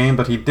aspects of the game.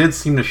 But he did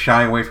seem to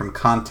shy away from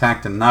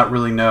contact and not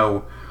really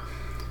know...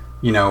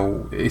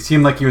 it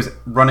seemed like he was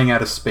running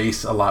out of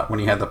space a lot when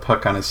he had the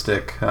puck on his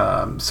stick.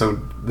 So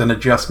an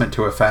adjustment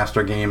to a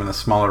faster game and a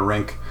smaller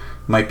rink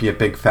might be a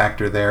big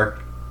factor there.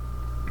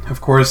 Of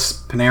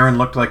course, Panarin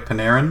looked like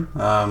Panarin.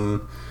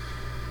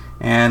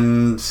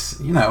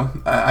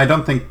 I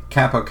don't think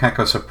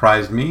Kakko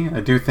surprised me. I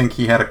do think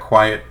he had a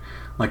quiet,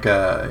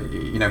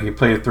 he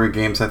played 3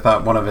 games. I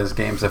thought one of his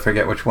games, I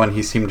forget which one,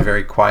 he seemed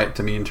very quiet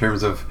to me in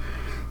terms of,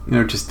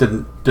 just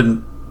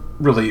didn't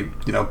really,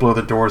 blow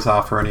the doors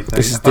off or anything.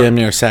 This is damn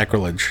near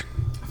sacrilege.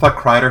 I thought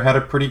Kreider had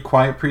a pretty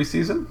quiet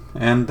preseason,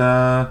 and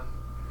that's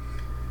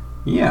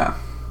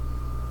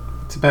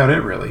about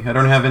it, really. I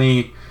don't have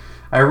any.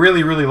 I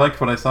really, really liked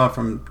what I saw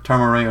from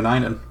Tarmo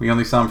Raionainen. We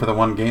only saw him for the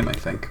one game, I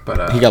think.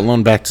 But he got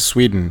loaned back to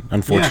Sweden,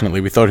 unfortunately.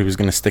 Yeah. We thought he was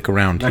going to stick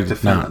around. Back he did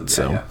Finland, not.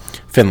 So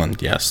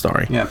Finland, yeah,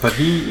 sorry. Yeah, but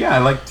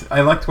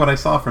I liked what I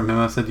saw from him.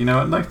 I said, you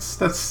know what,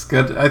 that's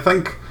good. I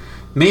think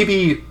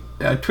maybe,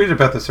 I tweeted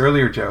about this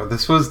earlier, Joe.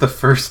 This was the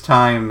first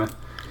time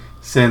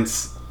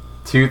since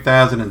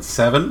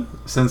 2007,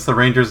 since the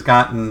Rangers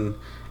gotten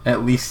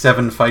at least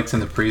 7 fights in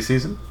the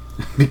preseason.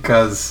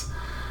 Because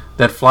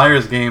that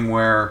Flyers game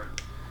where,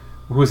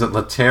 who was it,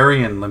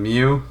 Lettieri and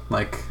Lemieux?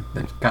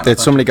 They had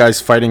so many guys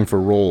fighting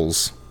for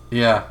roles.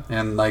 Yeah,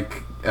 and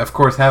of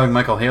course, having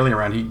Michael Haley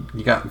around,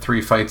 he got in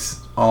 3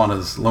 fights all on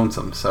his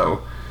lonesome.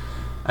 So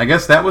I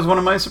guess that was one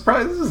of my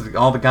surprises,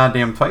 all the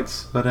goddamn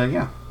fights. But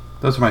yeah,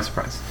 those are my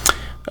surprises.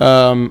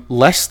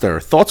 Lester,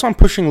 thoughts on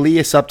pushing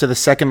Lias up to the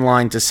second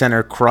line to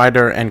center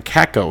Kreider and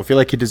Kakko? I feel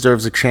like he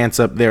deserves a chance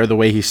up there the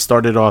way he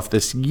started off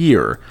this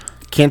year.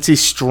 Can't see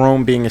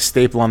Strome being a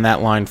staple on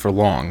that line for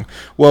long.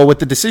 Well, with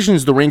the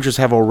decisions the Rangers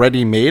have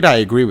already made, I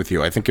agree with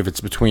you. I think if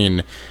it's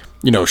between,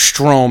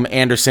 Strome,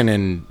 Anderson,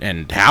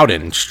 and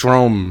Howden,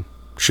 Strome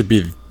should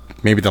be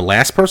maybe the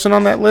last person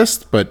on that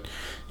list, but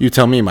you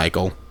tell me,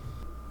 Michael.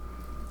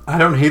 I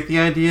don't hate the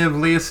idea of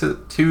Lias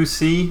at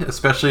 2C,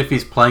 especially if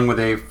he's playing with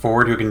a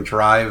forward who can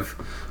drive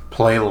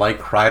play like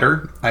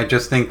Kreider. I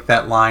just think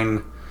that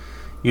line,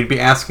 you'd be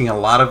asking a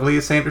lot of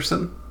Lias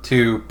Andersson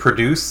to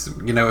produce.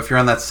 If you're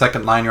on that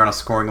second line, you're on a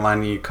scoring line,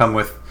 and you come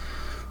with,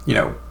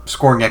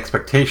 scoring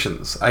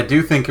expectations. I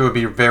do think it would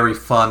be very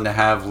fun to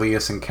have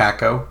Lias and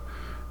Kakko,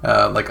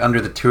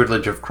 under the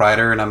tutelage of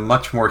Kreider, and I'm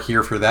much more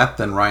here for that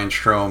than Ryan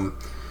Strome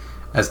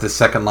as the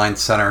second line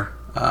center.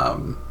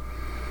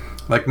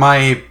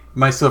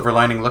 My silver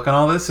lining look on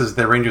all this is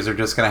the Rangers are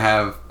just going to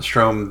have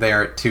Strome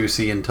there at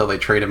 2C until they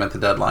trade him at the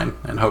deadline,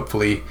 and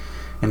hopefully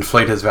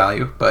inflate his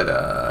value. But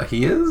I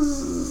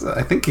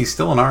think he's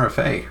still an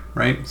RFA,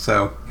 right?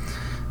 So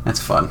that's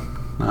fun.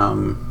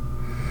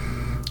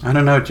 I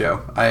don't know,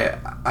 Joe.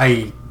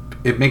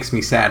 It makes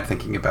me sad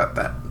thinking about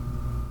that.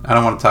 I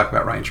don't want to talk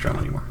about Ryan Strome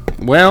anymore.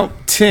 Well,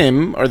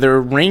 Tim, are the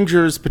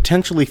Rangers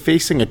potentially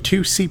facing a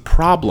 2C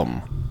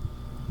problem?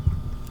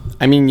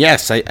 I mean,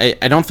 yes.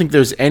 I don't think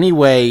there's any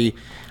way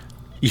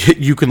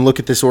you can look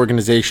at this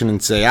organization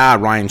and say,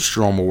 Ryan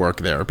Strome will work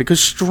there, because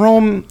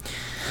Strome,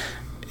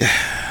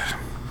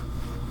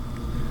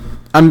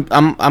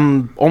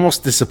 I'm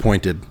almost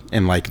disappointed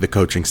in the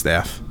coaching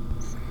staff.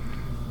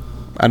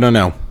 I don't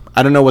know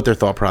what their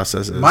thought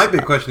process is. My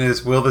big question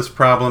is, will this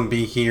problem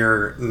be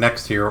here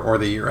next year or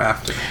the year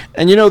after?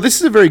 And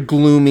this is a very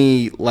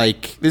gloomy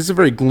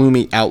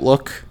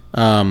outlook.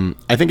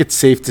 I think it's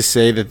safe to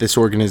say that this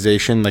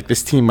organization,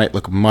 this team, might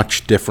look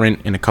much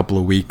different in a couple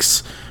of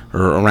weeks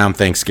or around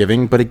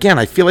Thanksgiving. But again,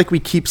 I feel like we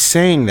keep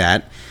saying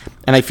that,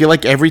 and I feel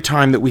like every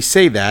time that we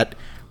say that,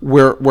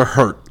 we're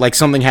hurt.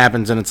 Something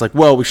happens and it's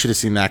well, we should have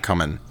seen that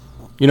coming.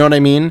 You know what I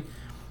mean?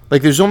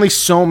 There's only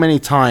so many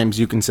times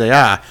you can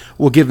say,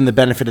 we'll give them the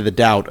benefit of the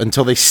doubt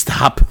until they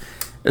stop.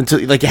 Until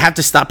you have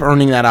to stop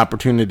earning that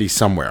opportunity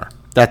somewhere.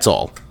 That's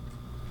all.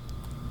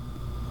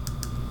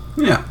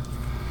 Yeah.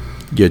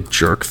 You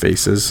jerk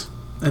faces.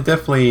 I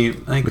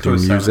with your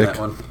music. That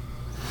one.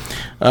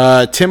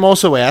 Tim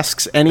also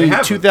asks, any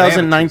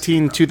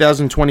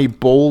 2019-2020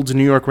 bold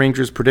New York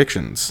Rangers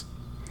predictions?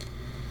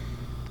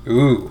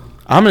 Ooh.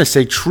 I'm going to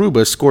say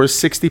Trouba scores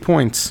 60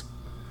 points.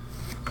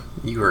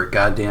 You are a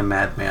goddamn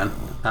madman.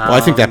 Well,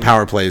 I think that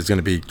power play is going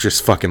to be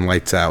just fucking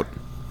lights out.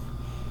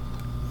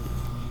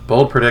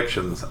 Bold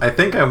predictions. I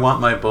think I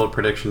want my bold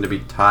prediction to be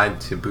tied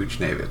to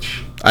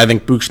Buchnevich. I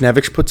think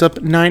Buchnevich puts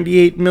up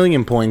 98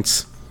 million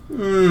points.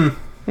 Buch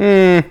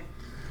had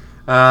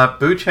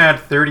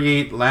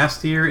 38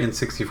 last year in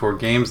 64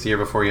 games. The year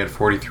before he had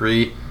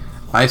 43.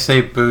 I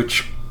say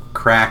Buch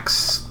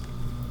cracks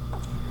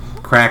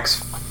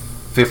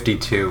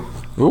 52.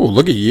 Ooh,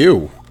 look at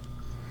you.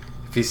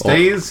 If he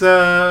stays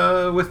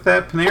with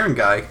that Panarin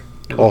guy,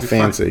 all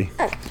fancy.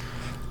 Fun.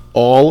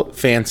 All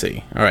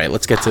fancy. All right,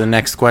 let's get to the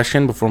next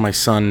question before my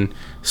son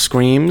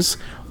screams.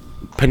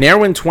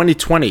 Panarin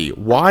 2020.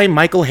 Why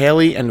Michael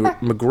Haley and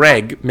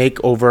McGregor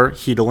make over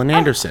Hedel and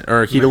Anderson,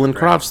 or Hedel and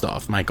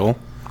Kravtsov, Michael?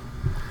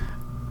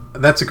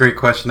 That's a great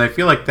question. I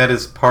feel like that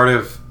is part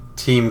of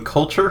team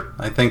culture.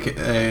 I think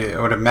I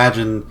would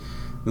imagine,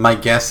 my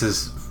guess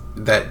is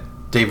that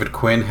David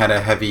Quinn had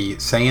a heavy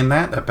say in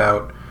that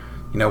about,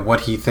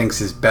 what he thinks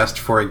is best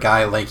for a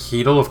guy like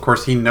Hedel. Of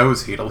course, he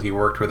knows Hedel. He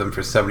worked with him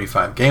for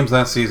 75 games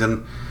last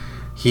season.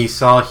 He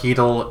saw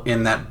Hedel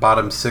in that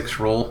bottom 6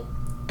 role,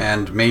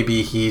 and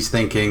maybe he's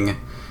thinking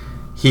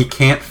he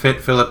can't fit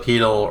Filip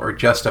Hedel or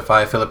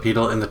justify Filip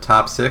Hedel in the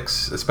top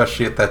 6,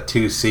 especially at that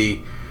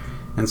 2C.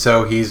 And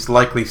so he's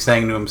likely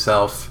saying to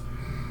himself,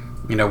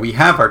 we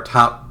have our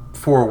top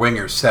 4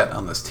 wingers set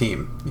on this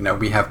team.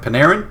 We have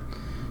Panarin,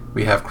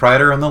 we have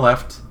Kreider on the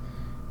left,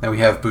 then we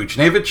have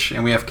Buchnevich,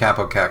 and we have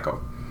Kaapo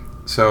Kakko.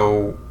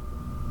 So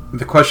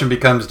the question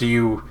becomes, do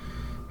you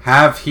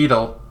have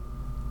Hedel,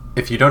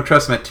 if you don't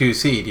trust him at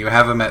 2C, do you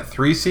have him at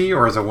 3C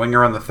or as a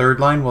winger on the third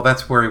line? Well,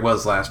 that's where he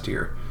was last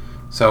year.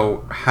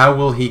 So how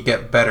will he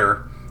get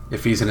better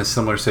if he's in a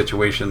similar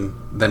situation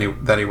than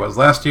he was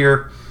last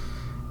year.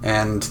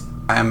 And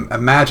I'm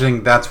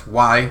imagining that's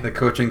why the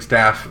coaching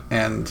staff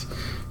and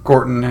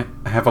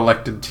Gorton have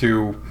elected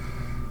to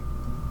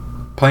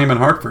play him in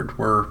Hartford,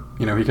 where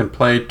he can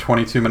play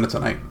 22 minutes a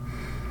night.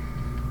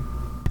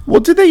 Well,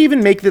 did they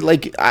even make that?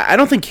 Like, I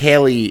don't think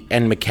Haley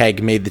and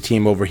McKegg made the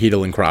team over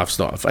Chytil and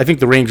Kravtsov. I think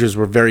the Rangers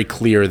were very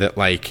clear that,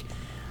 like,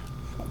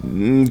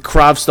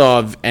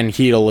 Kravtsov and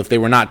Chytil, if they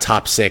were not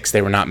top 6,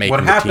 they were not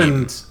making the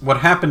team.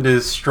 What happened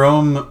is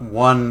Strome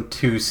won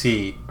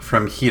 2C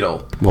from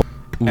Chytil.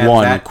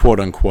 Well, quote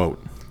unquote.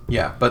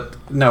 Yeah, but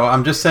no,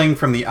 I'm just saying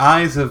from the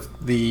eyes of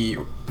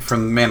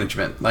from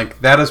management,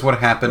 like, that is what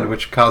happened,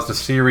 which caused a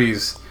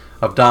series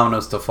of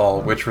dominoes to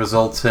fall, which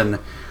results in,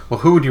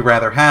 well, who would you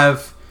rather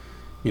have?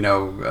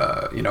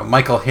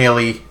 Michael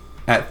Haley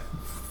at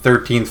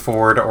 13th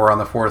forward or on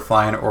the 4th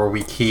line, or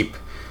we keep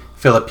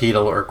Filip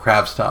Chytil or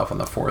Kravtsov on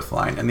the 4th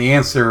line. And the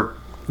answer,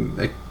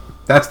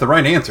 that's the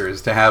right answer,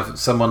 is to have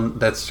someone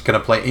that's going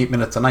to play 8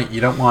 minutes a night.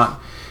 You don't want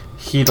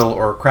Chytil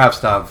or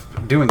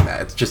Kravtsov doing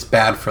that. It's just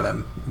bad for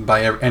them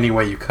by any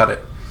way you cut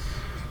it.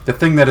 The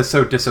thing that is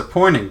so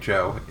disappointing,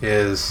 Joe,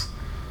 is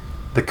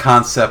the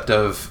concept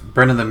of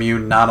Brendan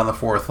Lemieux not on the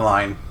 4th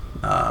line,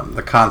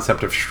 the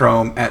concept of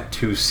Strome at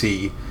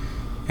 2C,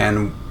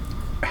 and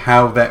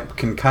how that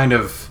can kind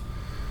of,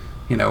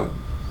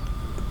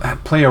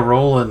 play a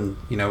role in,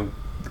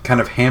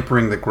 kind of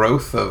hampering the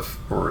growth of,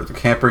 or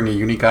hampering a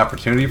unique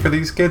opportunity for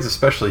these kids,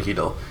 especially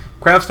Chytil.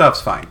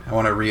 Kravtsov's fine. I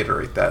want to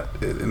reiterate that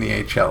in the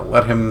AHL.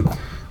 Let him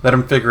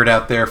figure it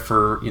out there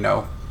for,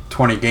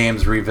 20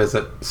 games,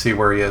 revisit, see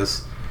where he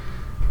is.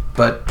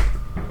 But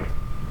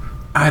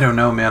I don't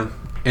know, man.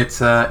 It's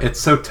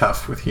so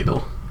tough with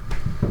Chytil.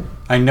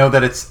 I know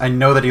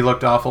that he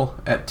looked awful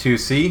at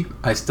 2C.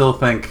 I still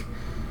think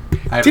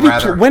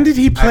when did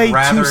he play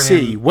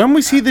 2C? When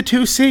was he the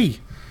 2C?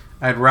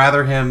 I'd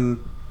rather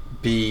him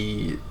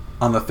be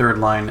on the 3rd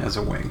line as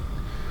a wing.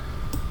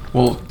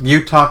 Well,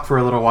 you talk for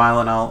a little while,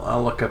 and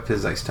I'll look up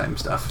his ice time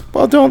stuff.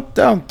 Well,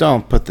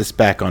 don't put this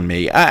back on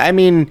me. I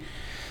mean,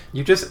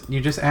 you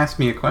just asked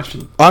me a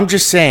question. I'm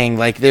just saying,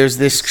 like, there's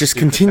this just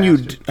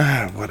continued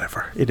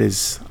whatever it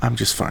is. I'm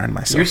just firing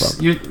myself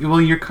up.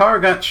 Your car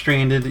got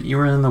stranded. You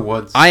were in the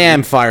woods. I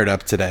am fired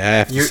up today. I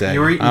have to say,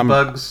 you were eating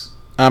bugs.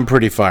 I'm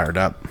pretty fired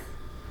up.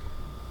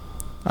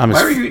 Why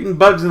were you eating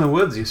bugs in the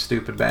woods, you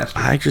stupid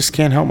bastard? I just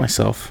can't help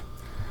myself.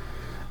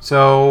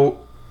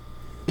 So,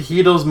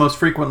 Chytil's most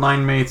frequent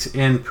line mates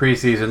in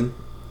preseason: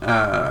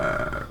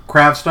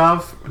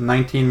 Kravtsov,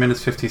 19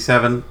 minutes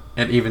 57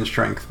 at even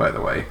strength, by the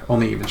way.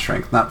 Only even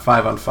strength, not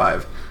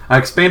 5-on-5. I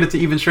expanded to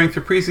even strength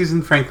for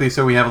preseason, frankly,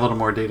 so we have a little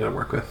more data to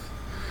work with.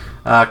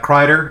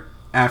 Kreider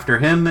after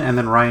him, and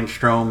then Ryan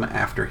Strome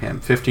after him,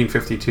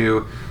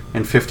 15:52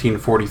 and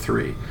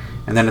 15:43.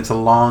 And then it's a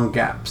long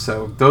gap.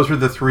 So those were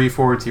the 3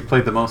 forwards he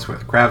played the most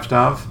with.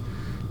 Kravtsov,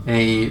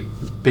 a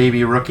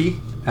baby rookie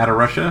out of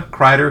Russia.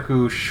 Kreider,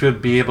 who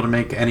should be able to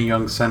make any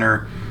young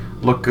center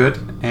look good.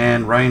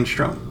 And Ryan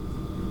Strome,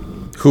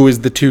 who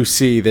is the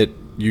 2C that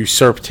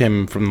usurped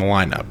him from the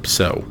lineup.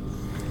 So,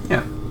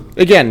 yeah.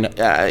 Again,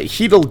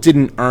 Chytil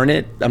didn't earn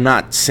it. I'm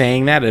not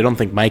saying that. I don't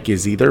think Mike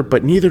is either.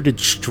 But neither did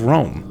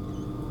Strome.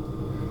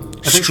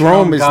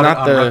 Strome is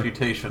not the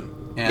reputation.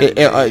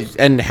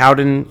 And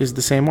Howden is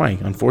the same way,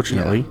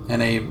 unfortunately. Yeah.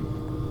 And a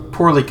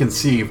poorly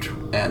conceived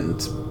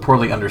and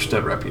poorly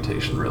understood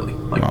reputation, really.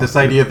 Like, this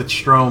idea that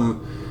Strome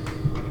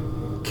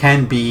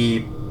can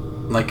be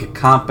like a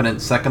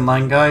competent second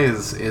line guy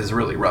is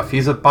really rough.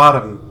 He's a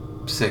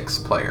bottom 6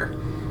 player.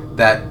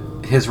 That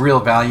his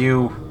real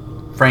value,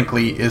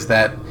 frankly, is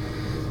that,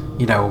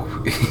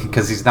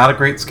 because he's not a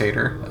great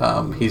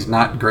skater. He's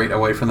not great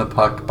away from the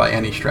puck by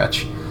any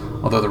stretch.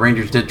 Although the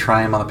Rangers did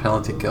try him on a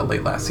penalty kill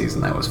late last season.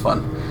 That was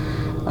fun.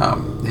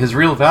 His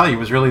real value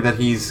was really that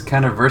he's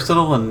kind of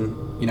versatile, and,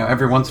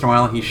 every once in a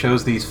while he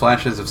shows these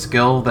flashes of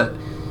skill that,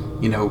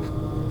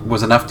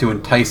 was enough to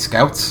entice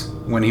scouts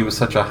when he was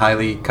such a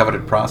highly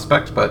coveted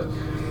prospect. But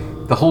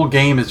the whole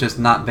game is just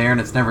not there,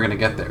 and it's never going to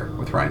get there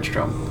with Ryan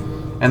Strome.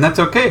 And that's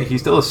okay. He's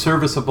still a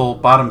serviceable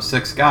bottom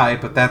 6 guy,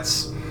 but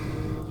that's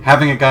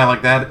having a guy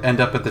like that end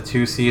up at the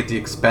 2C at the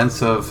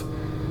expense of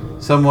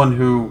someone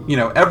who,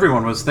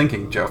 everyone was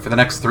thinking, Joe, for the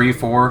next 3,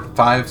 4,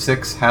 5,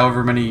 6,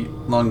 however many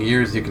long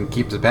years you can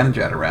keep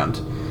Zibanejad around.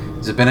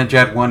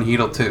 Zibanejad 1,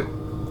 Chytil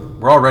 2.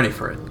 We're all ready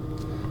for it.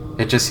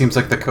 It just seems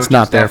like the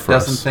coaching staff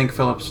doesn't think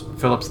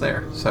Phillips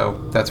there.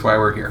 So that's why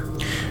we're here.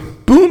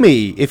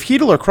 Boomy, if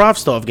Chytil or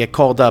Kravtsov get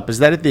called up, is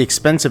that at the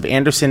expense of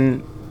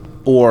Anderson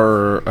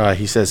or,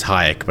 he says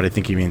Hayek, but I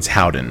think he means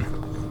Howden?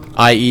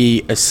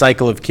 I.e., a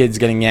cycle of kids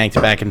getting yanked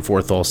back and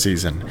forth all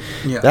season.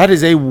 Yeah. That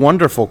is a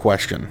wonderful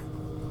question.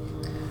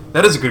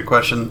 That is a good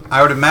question.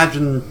 I would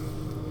imagine.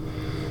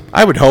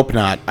 I would hope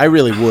not. I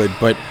really would.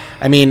 But,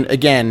 I mean,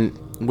 again,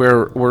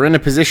 we're in a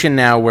position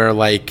now where,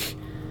 like,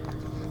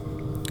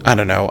 I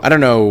don't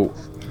know.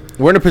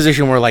 We're in a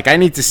position where, like, I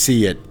need to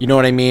see it. You know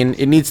what I mean?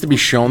 It needs to be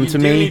shown to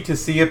me. You need to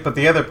see it, but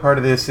the other part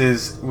of this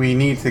is we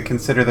need to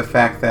consider the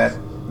fact that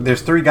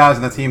there's 3 guys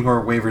on the team who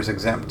are waivers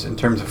exempt in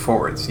terms of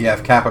forwards. You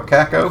have Capo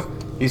Caco.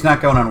 He's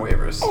not going on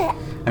waivers.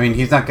 I mean,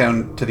 he's not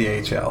going to the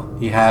AHL.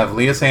 You have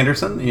Elias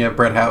Anderson. You have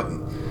Brett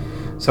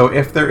Howden. So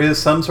if there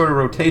is some sort of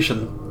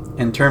rotation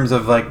in terms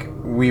of, like,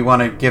 we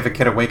want to give a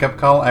kid a wake-up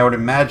call, I would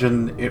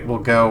imagine it will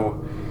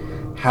go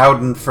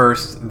Howden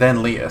first, then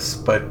Elias.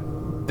 But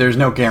there's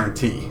no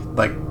guarantee.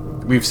 Like,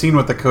 we've seen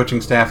what the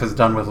coaching staff has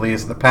done with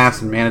Elias in the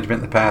past and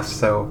management in the past.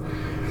 So,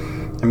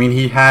 I mean,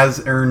 he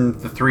has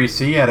earned the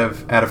 3C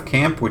out of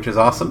camp, which is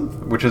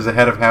awesome, which is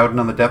ahead of Howden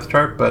on the depth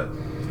chart, but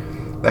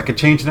that could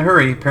change in a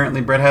hurry.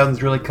 Apparently, Brett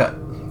Howden's really cut.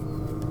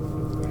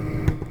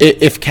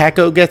 If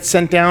Kako gets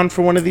sent down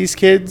for one of these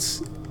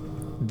kids,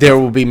 there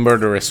will be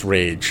murderous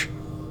rage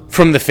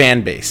from the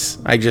fan base.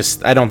 I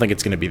don't think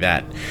it's going to be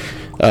that.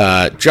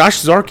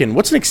 Josh Zarkin,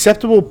 what's an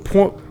acceptable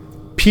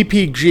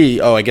PPG?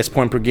 Oh, I guess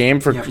point per game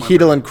for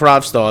Chytil and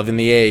Kravtsov in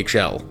the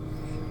AHL.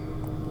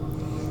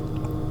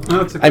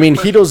 Oh, I mean,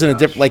 Chytil's in a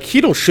different. Like,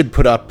 Chytil should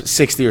put up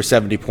 60 or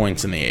 70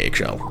 points in the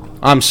AHL.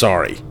 I'm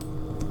sorry.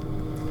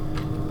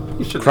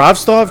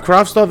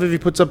 Kravtsov, if he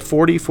puts up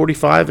 40,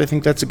 45, I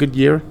think that's a good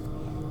year.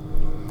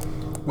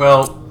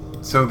 Well,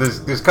 so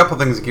there's a couple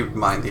things to keep in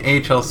mind.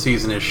 The AHL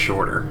season is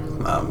shorter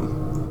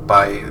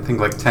by, I think,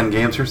 like 10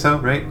 games or so,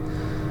 right?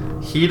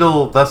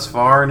 Chytil, thus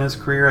far in his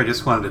career, I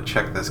just wanted to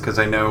check this because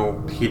I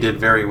know he did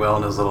very well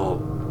in his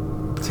little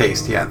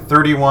taste. He had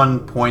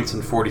 31 points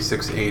in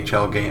 46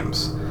 AHL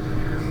games.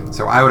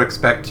 So I would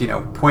expect,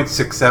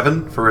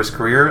 0.67 for his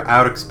career.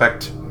 I would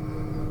expect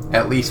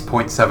at least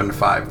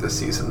 0.75 this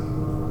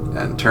season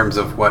in terms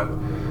of what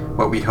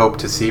we hope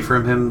to see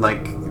from him.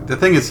 Like, the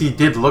thing is, he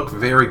did look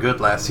very good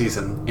last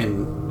season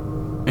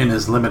in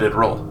his limited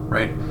role,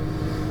 right?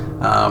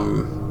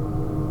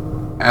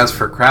 As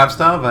for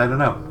Kravtsov, I don't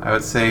know. I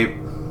would say,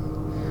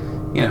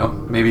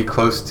 maybe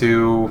close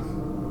to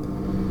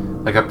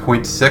like a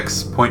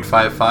 0.6,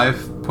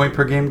 0.55 point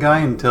per game guy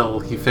until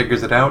he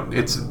figures it out.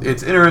 It's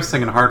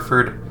interesting in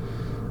Hartford.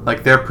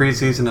 Like, their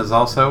preseason is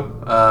also,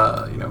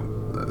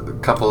 a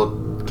couple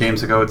of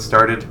games ago it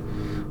started.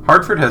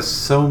 Hartford has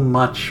so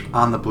much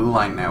on the blue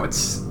line now.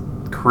 It's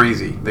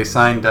crazy. They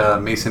signed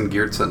Mason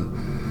Geertsen.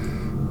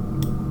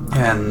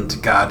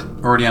 And,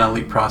 God, already on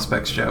elite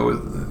prospects,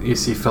 Joe. You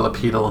see Philip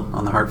Chytil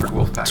on the Hartford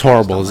Wolfpack. It's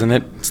horrible, isn't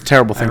it? It's a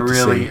terrible thing to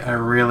see. I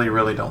really,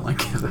 really don't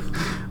like it.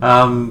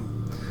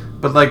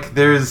 But, like,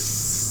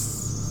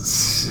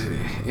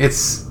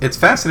 it's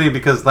fascinating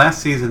because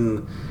last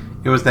season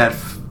it was that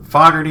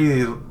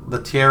Fogarty,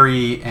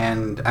 Lettieri,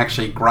 and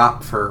actually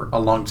Gropp for a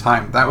long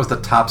time. That was the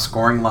top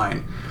scoring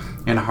line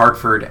in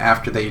Hartford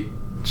after they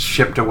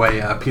shipped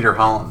away Peter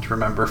Holland,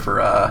 remember, for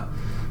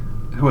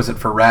who was it,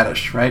 for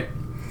Radish, right?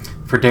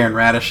 For Darren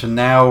Radish. And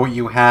now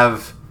you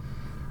have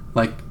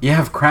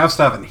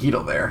Kravtsov and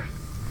Chytil there.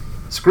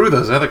 Screw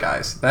those other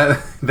guys.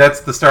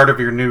 That's the start of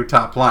your new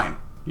top line.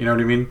 You know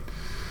what I mean?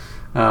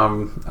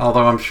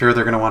 Although I'm sure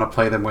they're going to want to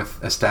play them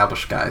with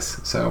established guys,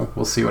 so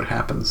we'll see what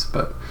happens.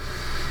 But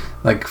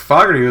like,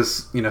 Fogarty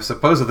was,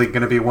 supposedly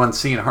going to be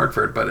 1C in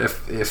Hartford, but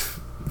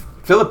if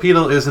Philip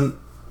Chytil isn't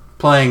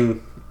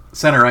playing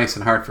center ice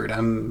in Hartford,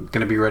 I'm going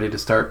to be ready to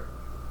start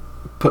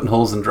putting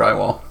holes in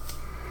drywall.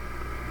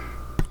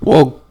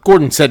 Well,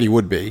 Gordon said he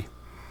would be,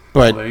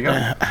 but there you go.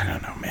 I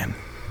don't know, man.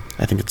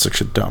 I think it's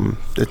such a dumb.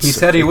 He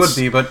said he would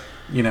be, but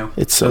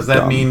it's so does that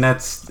dumb. mean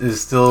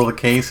is still the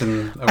case?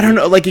 And I don't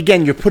know. Like,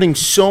 again, you're putting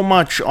so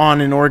much on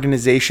an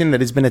organization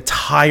that has been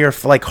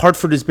like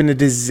Hartford has been a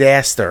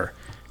disaster.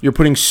 You're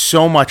putting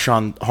so much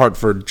on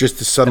Hartford just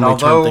to suddenly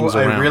turn things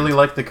around. I really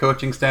like the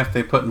coaching staff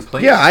they put in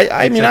place. Yeah,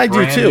 I mean, I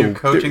do too. New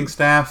coaching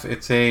staff.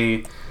 It's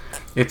a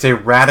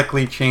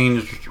radically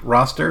changed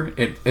roster.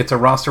 It's a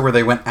roster where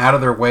they went out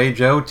of their way,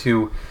 Joe,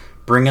 to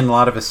bring in a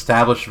lot of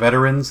established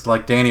veterans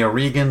like Danny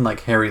O'Regan,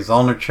 like Harry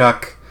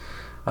Zolnarchuk.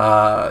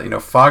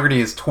 Fogarty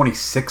is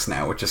 26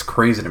 now, which is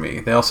crazy to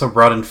me. They also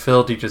brought in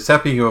Phil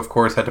DiGiuseppe, who of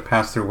course had to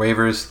pass through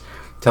waivers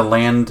to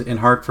land in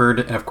Hartford,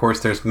 and of course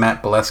there's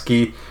Matt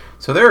Bolesky.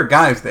 So there are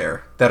guys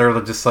there that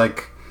are just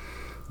like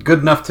good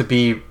enough to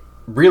be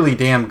really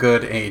damn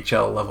good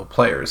AHL level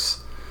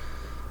players.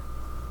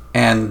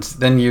 And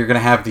then you're going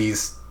to have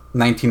these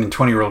 19 and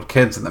 20-year-old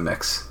kids in the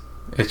mix.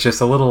 It's just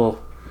a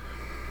little...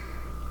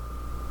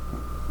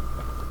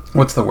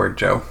 What's the word,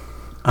 Joe?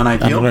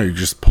 Unideal? I don't know, you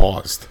just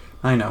paused.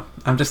 I know.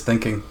 I'm just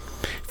thinking.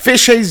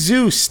 Fish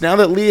Jesus, now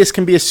that Elias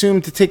can be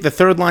assumed to take the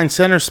third-line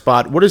center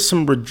spot, what are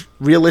some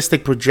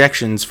realistic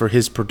projections for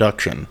his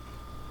production?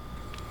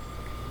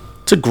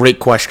 It's a great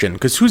question,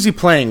 because who's he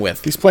playing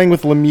with? He's playing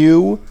with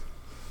Lemieux.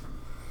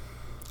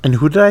 And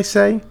who did I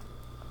say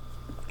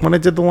when I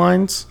did the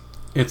lines?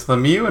 It's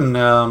Lemieux and,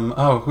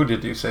 who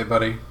did you say,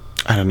 buddy?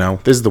 I don't know.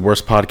 This is the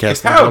worst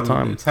podcast of all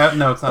time.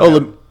 No, it's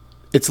not.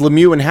 It's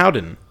Lemieux and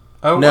Howden.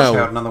 Oh, no.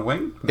 Howden on the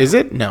wing? No. Is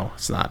it? No,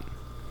 it's not.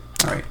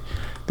 All right.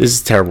 This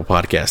is terrible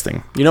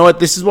podcasting. You know what?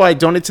 This is why I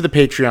donate to the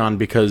Patreon,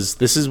 because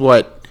this is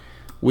what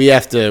we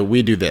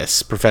do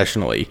this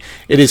professionally.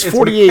 It is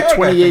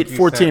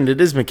 48-28-14. It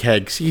is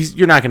McKegg.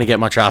 You're not going to get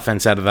much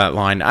offense out of that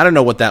line. I don't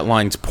know what that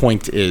line's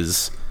point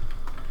is.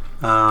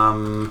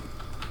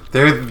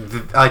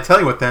 I tell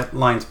you what that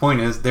line's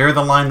point is. They're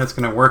the line that's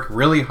going to work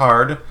really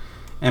hard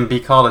and be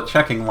called a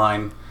checking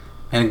line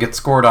and get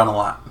scored on a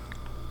lot.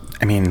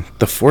 I mean,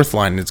 the fourth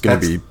line is going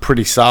to be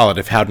pretty solid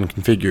if Howden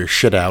can figure his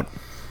shit out.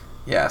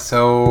 Yeah,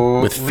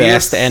 so... With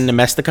Fast and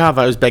Nemestikov,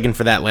 I was begging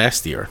for that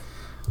last year.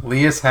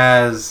 Lias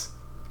has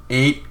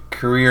 8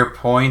 career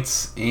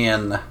points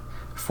in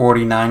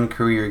 49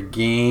 career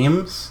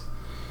games.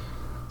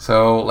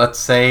 So let's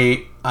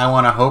say I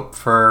want to hope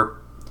for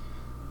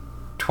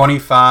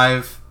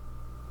 25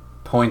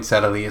 points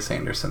out of Lias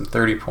Andersson.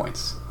 30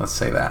 points. Let's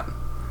say that.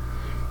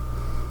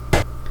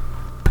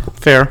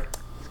 Fair.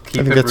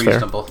 Keep it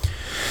reasonable. Fair.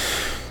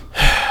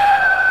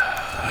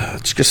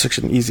 It's just such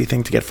an easy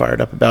thing to get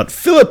fired up about.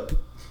 Philip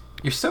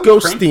You're so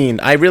Ghosteen.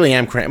 I really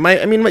am cranky.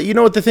 You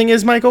know what the thing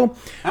is, Michael?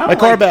 My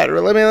car battery.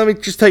 Let me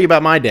just tell you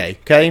about my day,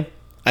 okay?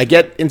 I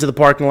get into the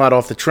parking lot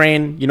off the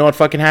train. You know what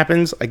fucking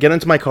happens? I get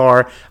into my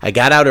car. I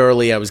got out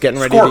early. I was getting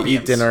ready to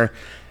eat dinner.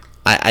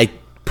 I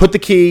put the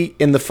key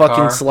in the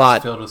fucking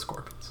slot. Filled with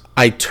scorpions.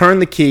 I turn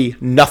the key.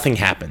 Nothing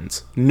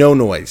happens. No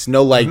noise.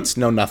 No lights.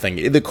 No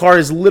nothing. The car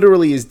is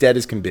literally as dead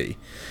as can be.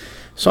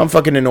 So I'm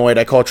fucking annoyed.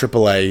 I call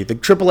AAA. The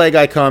AAA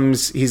guy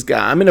comes.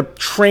 I'm in a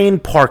train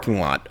parking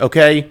lot,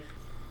 okay?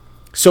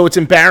 So it's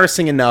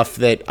embarrassing enough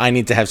that I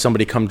need to have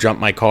somebody come jump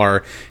my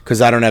car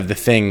because I don't have the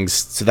things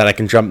so that I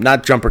can jump,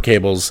 not jumper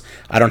cables.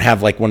 I don't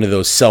have like one of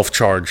those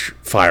self-charge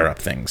fire-up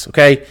things,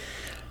 okay?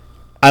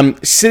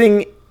 I'm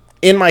sitting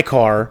in my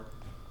car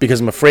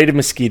because I'm afraid of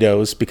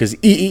mosquitoes, because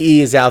EEE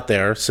is out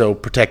there, so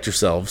protect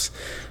yourselves.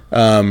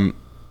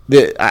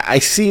 I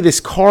see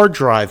this car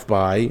drive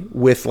by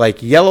with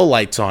like yellow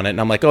lights on it, and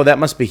I'm like, oh, that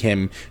must be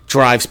him.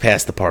 Drives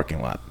past the parking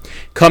lot.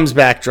 Comes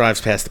back, drives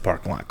past the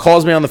parking lot.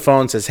 Calls me on the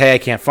phone, says, hey, I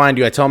can't find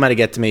you. I tell him how to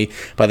get to me.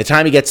 By the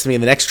time he gets to me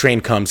and the next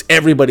train comes,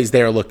 everybody's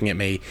there looking at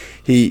me.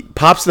 He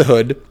pops the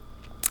hood.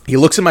 He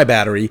looks at my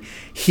battery.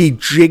 He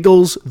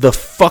jiggles the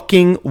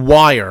fucking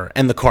wire,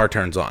 and the car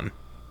turns on.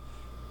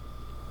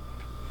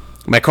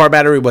 My car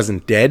battery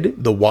wasn't dead.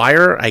 The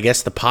wire, I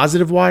guess the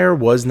positive wire,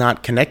 was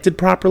not connected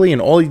properly, and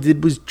all he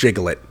did was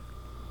jiggle it.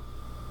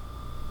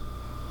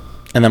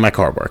 And then my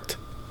car worked.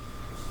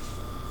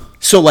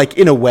 So, like,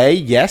 in a way,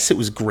 yes, it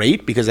was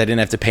great because I didn't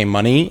have to pay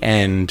money,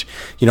 and,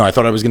 I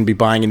thought I was going to be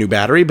buying a new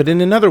battery, but in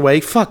another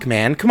way, fuck,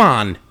 man, come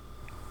on.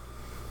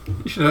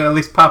 You should have at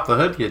least popped the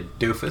hood, you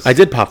doofus. I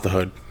did pop the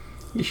hood.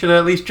 You should have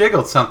at least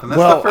jiggled something. That's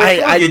well, the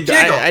first one. You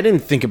jiggle. I didn't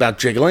think about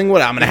jiggling.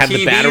 What, I'm going to have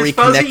the battery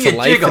connect to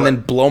life and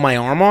then blow my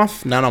arm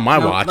off? Not on my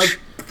watch. Like,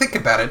 think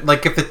about it.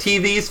 Like, if the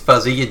TV is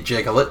fuzzy, you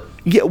jiggle it.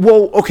 Yeah,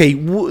 well, okay.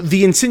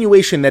 The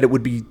insinuation that it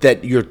would be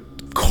that your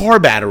car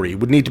battery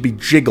would need to be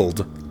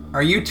jiggled.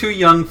 Are you too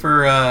young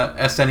for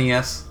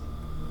SNES?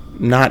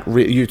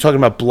 You're talking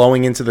about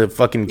blowing into the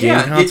fucking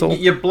game console?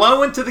 You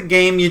blow into the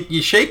game,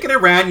 you shake it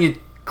around, you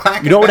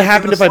clack it. You know what would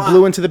happen if I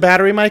blew into the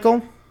battery,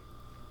 Michael?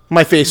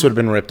 My face would have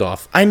been ripped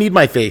off. I need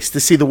my face to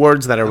see the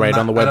words that I write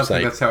on the website. I don't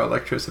think that's how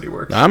electricity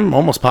works. I'm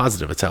almost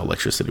positive it's how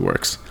electricity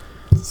works.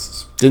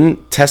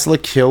 Didn't Tesla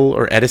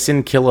or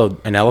Edison kill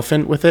an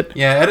elephant with it?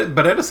 Yeah,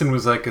 but Edison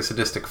was like a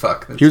sadistic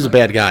fuck. He was a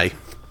bad guy.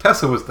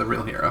 Tesla was the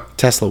real hero.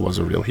 Tesla was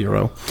a real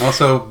hero.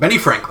 Also, Benny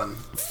Franklin.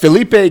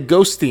 Felipe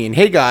Ghosteen.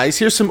 Hey guys,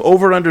 here's some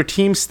over-under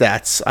team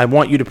stats I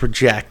want you to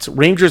project.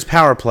 Rangers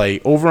power play,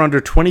 over-under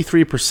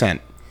 23%.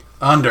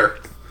 Under.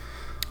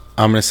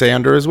 I'm going to say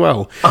under as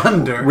well.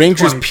 Under.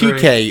 Rangers 23.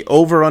 PK,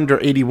 over-under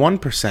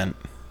 81%.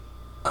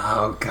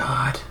 Oh,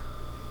 God.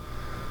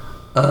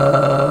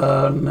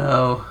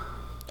 No.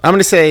 I'm going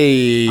to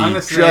say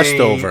just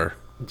over.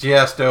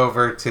 Just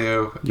over,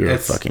 too. You're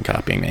fucking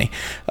copying me.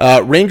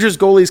 Rangers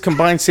goalies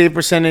combined save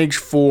percentage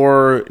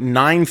for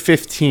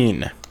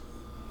 .915.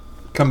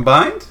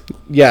 Combined?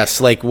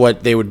 Yes, like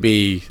what they would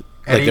be,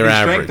 like their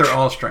average. Strength or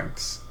all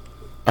strengths?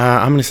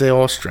 I'm going to say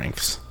all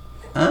strengths.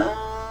 I'm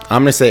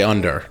going to say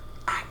under.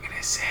 I'm going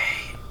to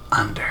say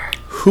under.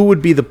 Who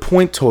would be the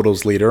point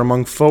totals leader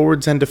among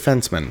forwards and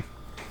defensemen?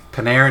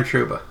 Panarin,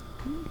 Trouba.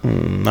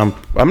 I'm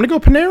going to go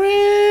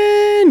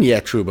Panarin.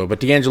 Yeah, Trouba, but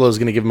D'Angelo's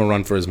going to give him a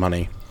run for his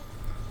money.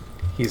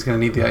 He's going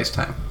to need the ice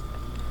time.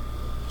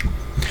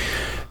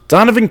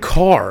 Donovan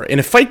Carr, in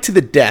a fight to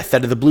the death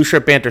out of the Blue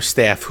Shirt Banter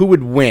staff, who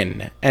would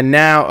win? And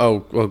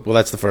now, well,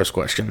 that's the first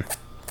question.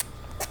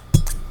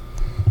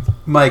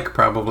 Mike,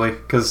 probably,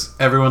 because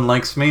everyone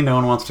likes me, no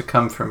one wants to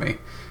come for me.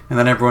 And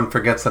then everyone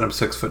forgets that I'm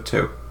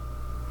 6'2".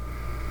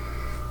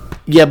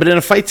 Yeah, but in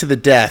a fight to the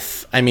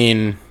death, I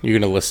mean, you're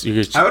going to listen.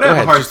 I would have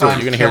a hard time.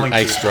 You're going to hear an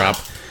ice drop.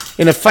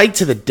 In a fight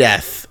to the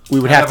death, we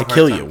would have to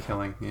kill you.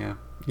 Killing, yeah.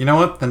 You know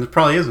what? Then it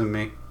probably isn't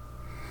me.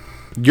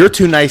 You're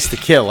too nice to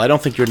kill. I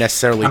don't think you're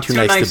necessarily too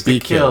nice to be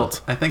killed.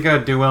 I think I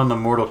would do well in the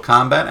Mortal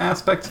Kombat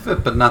aspect of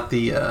it, but not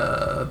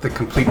the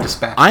complete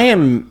dispatch. I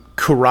am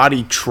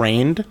karate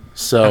trained,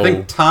 so I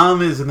think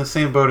Tom is in the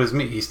same boat as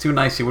me. He's too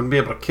nice. He wouldn't be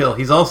able to kill.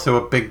 He's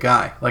also a big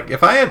guy. Like,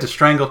 if I had to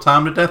strangle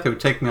Tom to death, it would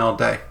take me all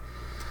day.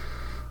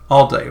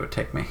 All day it would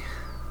take me.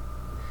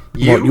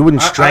 You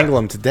wouldn't strangle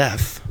him to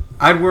death.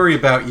 I'd worry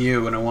about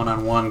you in a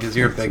one-on-one because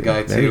you're a big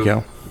guy, too. There you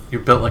go.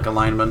 You're built like a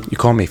lineman. You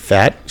call me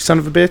fat, you son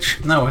of a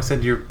bitch? No, I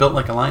said you're built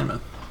like a lineman.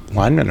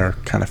 Linemen are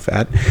kind of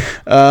fat.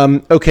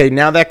 Okay,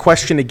 now that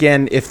question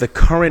again. If the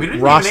current we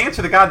didn't even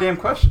answer the goddamn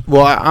question.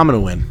 Well, I'm gonna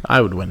win.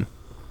 I would win.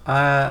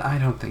 I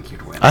don't think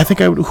you'd win. I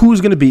think I would. Who's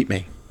gonna beat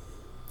me?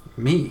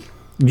 Me.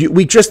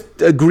 We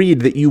just agreed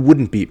that you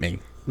wouldn't beat me.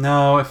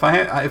 No, if I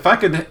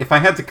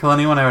had to kill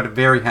anyone, I would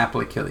very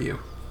happily kill you.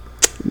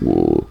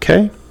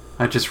 Okay.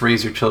 I'd just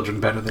raise your children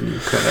better than you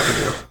could ever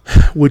do.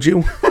 Would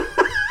you?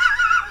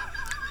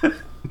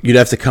 You'd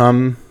have to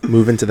come,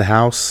 move into the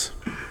house.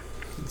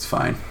 It's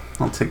fine.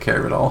 I'll take care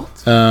of it all.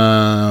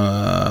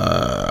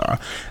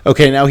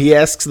 Okay, now he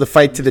asks the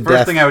fight to the death.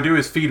 First thing I would do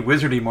is feed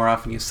Wizardy more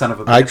often, you son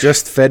of a bitch. I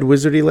just fed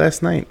Wizardy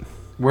last night.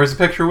 Where's the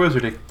picture of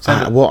Wizardy?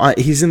 Well,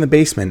 he's in the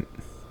basement.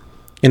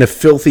 In a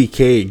filthy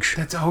cage.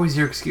 That's always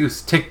your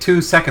excuse. Take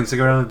 2 seconds to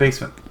go down to the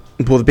basement.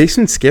 Well, the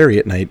basement's scary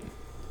at night.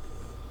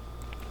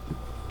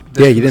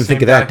 Yeah, you didn't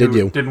think of that, did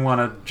you? Didn't want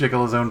to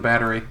jiggle his own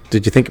battery.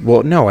 Did you think?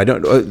 Well, no, I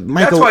don't.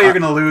 Michael, that's why you're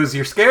going to lose.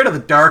 You're scared of the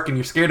dark and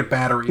you're scared of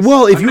batteries.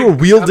 Well, if you were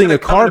wielding a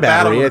car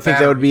battery, I think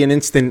that would be an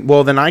instant.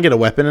 Well, then I get a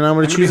weapon and I'm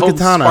going to choose a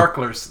katana.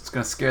 Sparklers. It's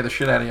going to scare the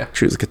shit out of you.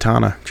 Choose a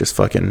katana. Just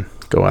fucking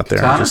go out there.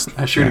 And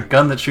I shoot a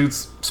gun that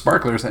shoots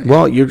sparklers at you.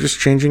 Well, you're just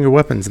changing your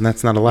weapons, and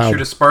that's not allowed. You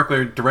shoot a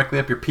sparkler directly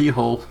up your pee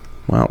hole.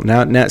 Well,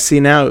 now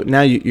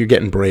you're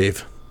getting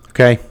brave.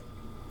 Okay.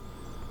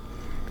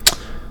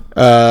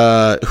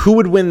 Who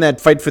would win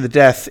that fight for the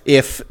death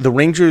if the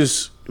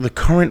Rangers, the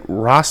current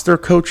roster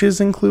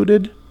coaches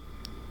included?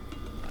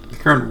 The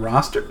current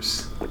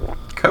rosters?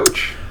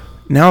 Coach?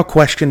 Now a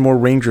question more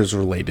Rangers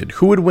related.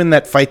 Who would win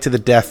that fight to the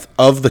death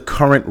of the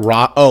current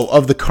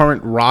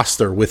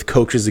roster with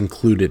coaches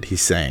included,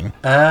 he's saying.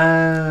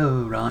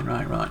 Oh,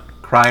 right.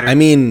 Kreider. I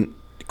mean,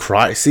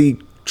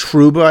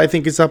 Trouba, I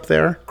think, is up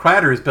there.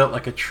 Kreider is built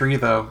like a tree,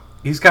 though.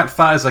 He's got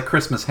thighs like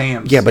Christmas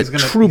hams. Yeah, but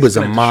Trouba's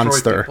a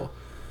monster.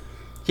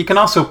 He can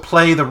also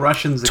play the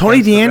Russians.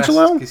 Tony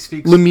DeAngelo?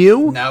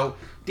 Lemieux? No.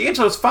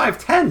 DeAngelo's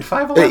 5'10",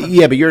 5'11".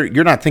 Yeah, but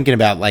you're not thinking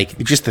about like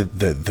just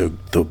the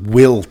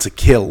will to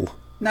kill.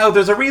 No,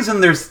 there's a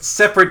reason there's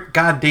separate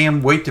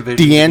goddamn weight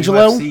divisions.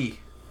 DeAngelo? In UFC.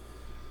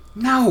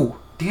 No.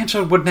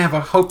 DeAngelo wouldn't have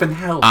a hope in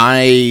hell.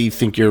 I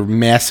think you're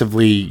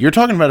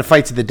talking about a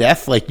fight to the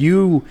death. Like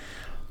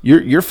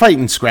you're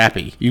fighting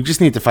scrappy. You just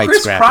need to fight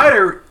scrappy. Chris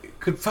Kreider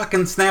could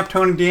fucking snap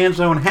Tony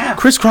DeAngelo in half.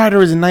 Chris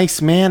Kreider is a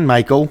nice man,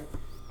 Michael.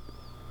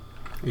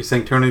 Are you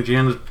saying Tony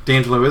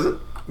DeAngelo isn't?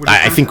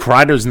 I think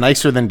Kreider's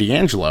nicer than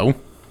DeAngelo.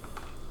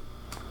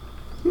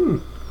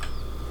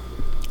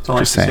 That's all I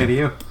have to say to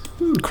you.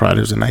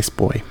 Kreider's a nice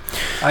boy.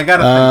 I got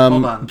to think.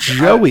 Hold on.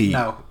 Joey.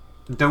 No.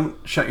 Don't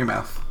shut your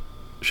mouth.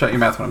 Shut your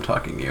mouth when I'm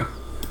talking to you.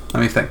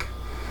 Let me think.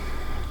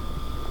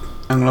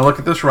 I'm going to look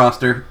at this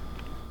roster.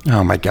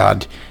 Oh, my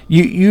God.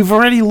 You've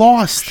already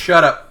lost.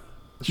 Shut up.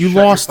 You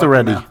lost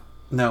already. Mouth.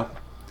 No.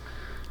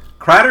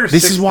 Kreider's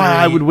This is why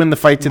I would win the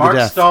fight to the death.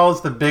 Mark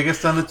Stahl's the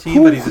biggest on the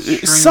team, but he's a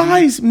string.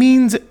 Size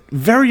means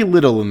very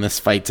little in this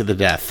fight to the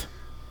death.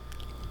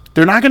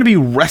 They're not going to be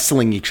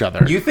wrestling each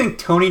other. Do you think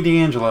Tony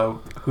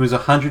DeAngelo, who's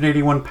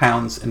 181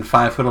 pounds and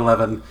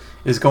 5'11",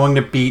 is going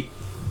to beat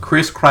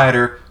Chris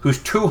Kreider, who's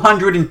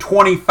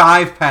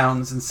 225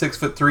 pounds and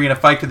 6'3", in a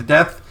fight to the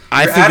death?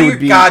 You're out of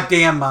your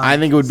goddamn mind. I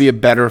think it would be a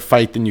better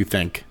fight than you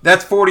think.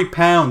 That's 40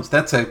 pounds.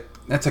 That's a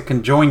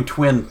conjoined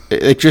twin.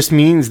 It just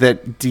means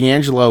that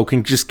DeAngelo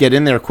can just get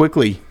in there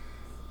quickly.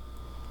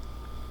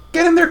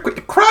 Get in there quick.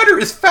 Kreider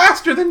is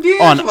faster than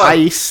DeAngelo. On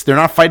ice. They're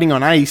not fighting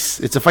on ice.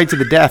 It's a fight to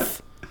the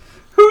death.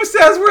 Who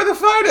says where the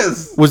fight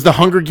is? Was the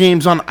Hunger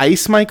Games on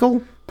ice,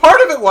 Michael?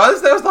 Part of it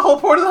was. That was the whole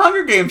point of the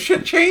Hunger Games.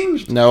 Shit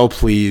changed. No,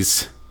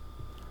 please.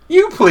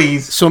 You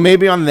please. So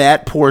maybe on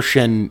that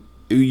portion,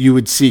 you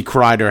would see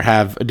Kreider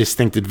have a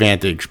distinct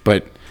advantage,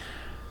 but...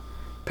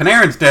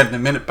 Panarin's dead in a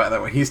minute, by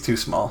the way. He's too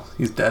small.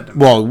 He's dead.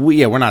 Well,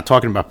 we're not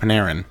talking about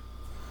Panarin.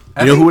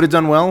 You know who would have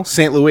done well?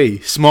 St. Louis.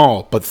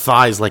 Small, but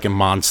thighs like a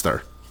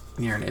monster.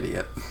 You're an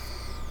idiot.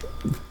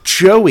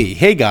 Joey.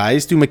 Hey,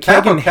 guys. Do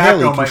McKagan and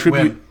Haley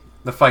contribute... Win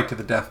the fight to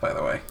the death, by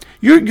the way.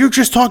 You're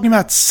just talking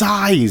about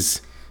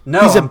size.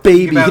 No, he's a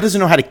baby. He doesn't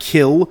know how to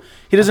kill.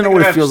 He doesn't know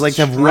what it feels like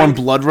to have warm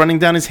blood running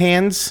down his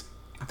hands.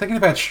 I'm thinking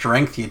about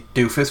strength, you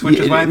doofus, which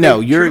is why I think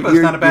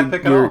Trouba's not a bad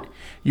pick at all.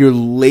 You're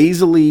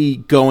lazily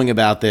going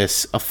about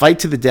this. A fight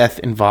to the death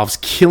involves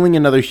killing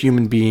another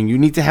human being. You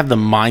need to have the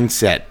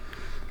mindset.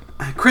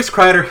 Chris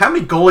Kreider, how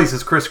many goalies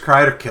has Chris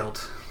Kreider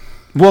killed?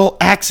 Well,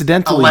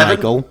 accidentally, 11?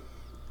 Michael.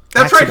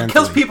 That's right, he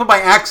kills people by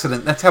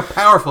accident. That's how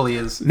powerful he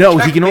is. No,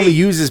 he can only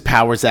use his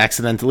powers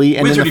accidentally,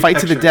 and in the fight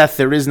to the death,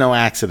 there is no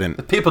accident.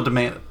 The people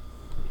demand it.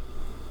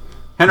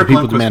 Henrik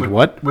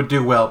Lundqvist would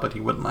do well, but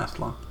he wouldn't last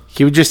long.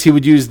 He would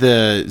use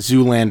the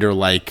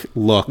Zoolander-like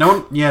look.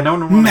 No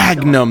one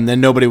Magnum, then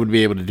nobody would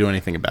be able to do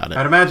anything about it.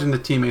 I'd imagine the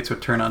teammates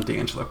would turn on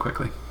DeAngelo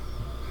quickly.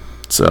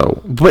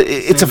 So, but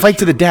it's a fight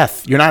to the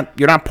death. You're not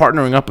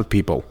partnering up with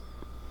people.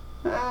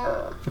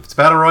 If it's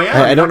battle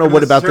royale, I don't know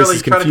what about this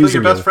is confusing you. Try to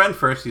kill your best friend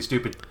first, you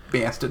stupid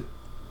bastard.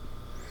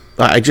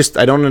 I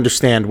don't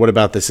understand what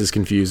about this is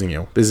confusing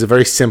you. This is a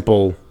very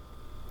simple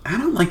I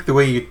don't like the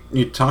way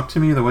you talk to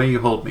me, the way you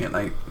hold me at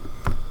night.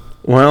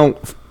 Well,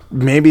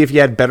 maybe if you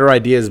had better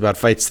ideas about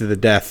fights to the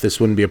death, this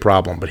wouldn't be a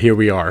problem, but here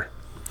we are.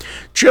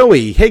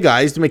 Joey, hey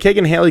guys, do McKegg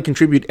and Haley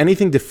contribute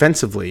anything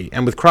defensively?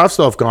 And with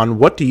Kravtsov gone,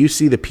 what do you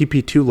see the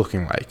PP2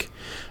 looking like?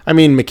 I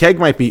mean, McKegg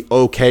might be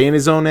okay in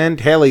his own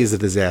end. Haley is a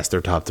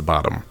disaster top to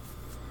bottom.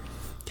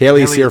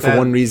 Haley's here for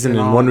one reason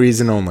and one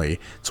reason only.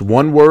 It's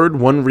one word,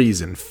 one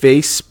reason.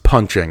 Face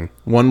punching.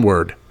 One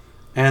word.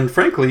 And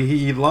frankly,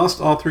 he lost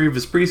all 3 of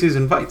his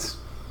preseason fights.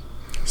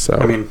 So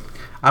I mean,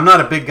 I'm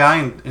not a big guy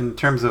in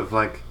terms of,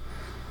 like,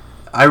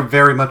 I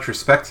very much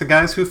respect the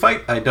guys who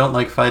fight. I don't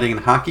like fighting in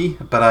hockey,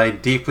 but I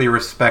deeply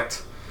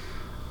respect,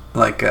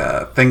 like,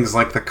 things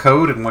like the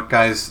code and what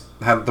guys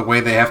have, the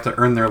way they have to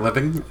earn their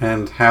living,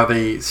 and how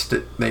they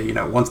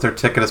once their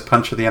ticket is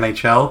punched to the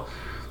NHL.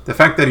 The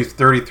fact that he's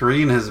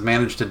 33 and has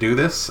managed to do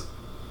this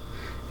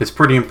is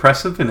pretty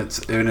impressive in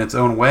its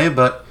own way.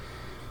 But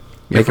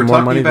if we're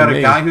talking about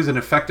a guy who's an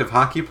effective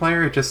hockey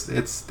player,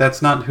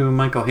 that's not who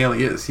Michael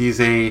Haley is. He's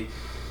a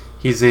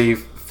 5'11",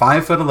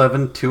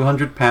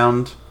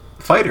 200-pound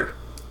fighter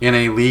in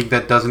a league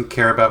that doesn't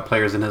care about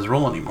players in his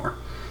role anymore.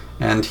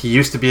 And he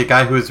used to be a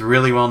guy who was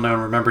really well known.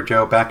 Remember,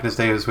 Joe, back in his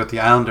day, he was with the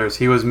Islanders.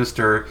 He was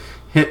Mr.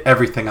 Hit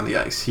everything on the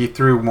ice. He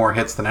threw more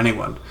hits than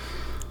anyone.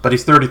 But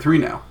he's 33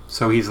 now,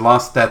 so he's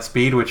lost that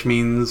speed, which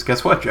means,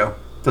 guess what, Joe?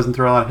 Doesn't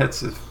throw a lot of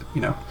hits.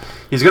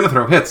 He's going to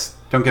throw hits,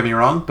 don't get me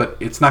wrong, but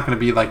it's not going to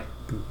be like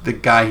the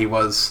guy he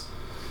was,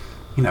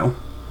 8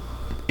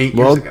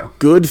 years ago.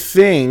 Good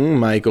thing,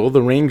 Michael,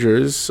 the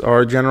Rangers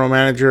have a general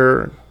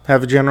manager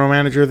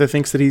that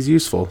thinks that he's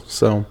useful.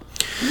 So,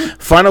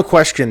 final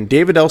question.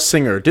 David L.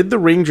 Singer, did the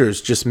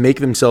Rangers just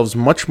make themselves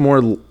much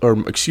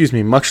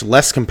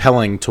less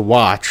compelling to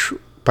watch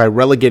by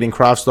relegating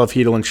Kravtsov,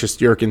 Chytil, and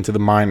Shesterkin to the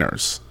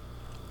minors?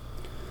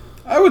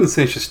 I wouldn't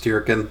say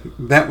Shesterkin.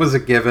 That was a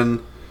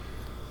given.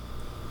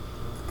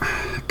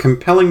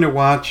 Compelling to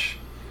watch.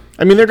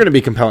 I mean, they're going to be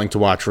compelling to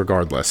watch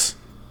regardless.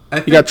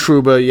 You got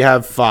Trouba, you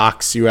have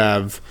Fox, you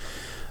have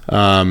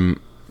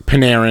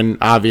Panarin,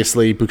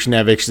 obviously,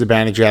 Buchnevich,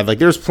 Zibanejad. Like,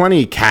 there's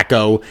plenty,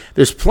 Kakko.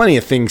 There's plenty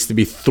of things to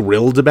be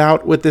thrilled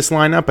about with this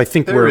lineup. I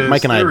think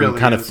Mike and I have been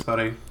kind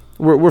of...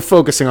 We're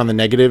focusing on the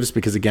negatives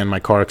because, again, my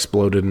car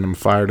exploded and I'm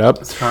fired up.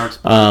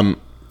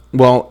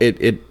 Well,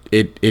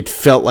 it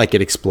felt like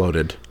it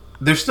exploded.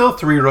 There's still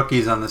 3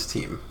 rookies on this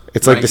team.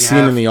 It's like the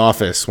scene in The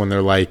Office when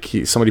they're like,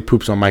 somebody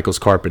poops on Michael's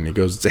carpet and he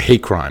goes, it's a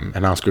hate crime.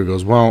 And Oscar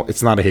goes, well,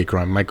 it's not a hate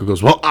crime. Michael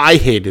goes, well, I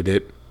hated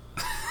it.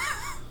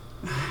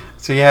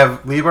 So you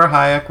have Libor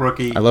Hájek,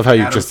 rookie. I love how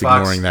you're just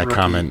ignoring that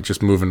comment,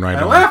 just moving right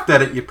on. I laughed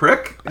at it, you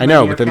prick. I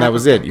know, but then that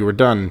was it. You were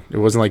done. It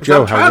wasn't like,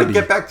 Joe, how did I'm trying to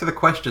get back to the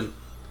question.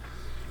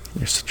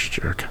 You're such a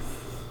jerk.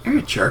 You're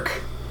a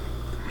jerk.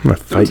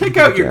 Don't take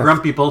out your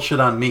grumpy bullshit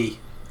on me.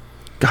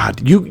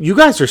 God, you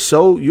guys are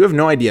so... You have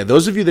no idea.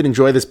 Those of you that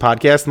enjoy this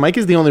podcast, Mike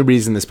is the only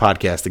reason this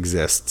podcast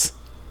exists.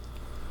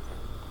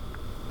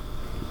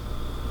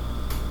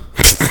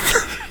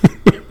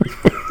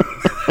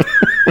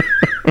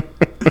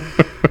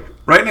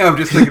 Right now, I'm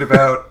just thinking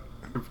about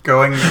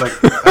going, like,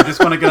 I just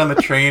want to get on the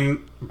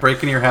train, break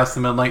into your house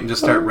in the middle of the night, and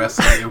just start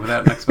wrestling you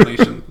without an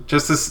explanation.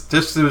 Just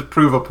to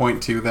prove a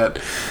point, too,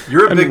 that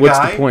you're a big guy.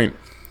 What's the point?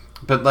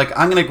 But, like,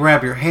 I'm going to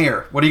grab your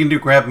hair. What are you going to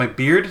do, grab my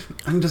beard?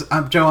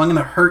 Joe, I'm going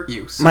to hurt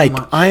you so Mike,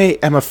 much. I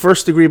am a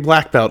first-degree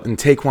black belt in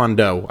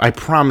Taekwondo. I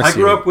promise you.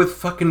 I grew up with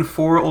fucking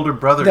 4 older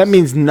brothers. That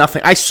means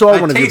nothing. I saw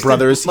one of your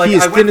brothers. He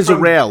is thin as a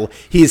rail.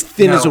 He is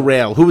thin as a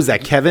rail. Who was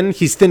that, Kevin?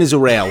 He's thin as a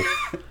rail.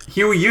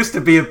 Hugh used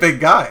to be a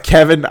big guy.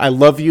 Kevin, I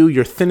love you.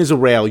 You're thin as a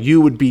rail.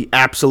 You would be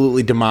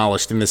absolutely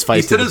demolished in this fight.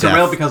 He's thin as a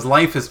rail because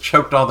life has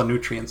choked all the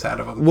nutrients out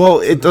of him.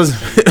 Well, it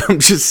doesn't. I'm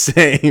just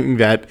saying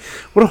that.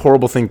 What a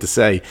horrible thing to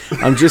say.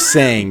 I'm just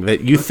saying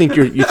that you think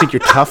you're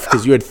tough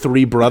because you had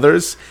 3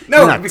 brothers.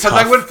 No, because tough.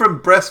 I went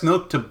from breast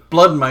milk to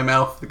blood in my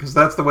mouth because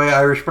that's the way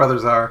Irish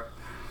brothers are.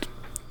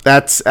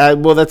 That's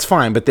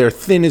fine, but they're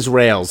thin as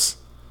rails.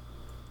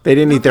 They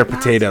didn't eat their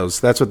potatoes.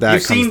 That's what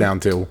that comes down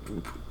to.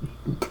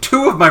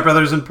 2 of my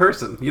brothers in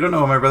person. You don't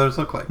know what my brothers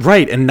look like.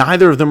 Right, and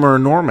neither of them are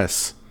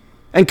enormous.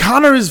 And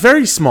Connor is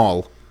very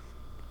small.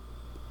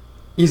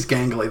 He's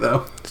gangly,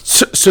 though.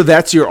 So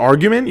that's your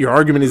argument? Your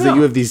argument is that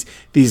you have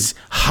these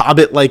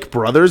hobbit-like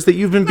brothers that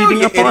you've been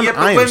beating up on?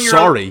 I am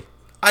sorry.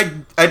 I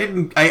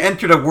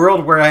entered a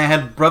world where I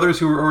had brothers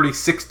who were already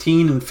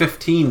 16 and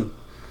 15.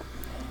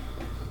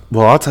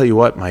 Well, I'll tell you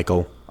what,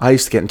 Michael. I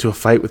used to get into a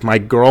fight with my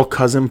girl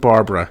cousin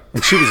Barbara,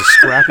 and she was a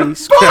scrappy.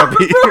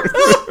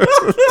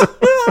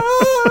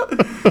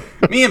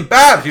 Me and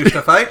Babs used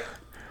to fight.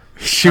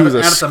 She was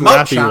a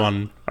scrappy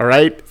one, all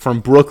right? From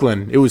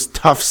Brooklyn. It was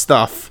tough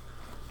stuff.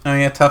 Oh,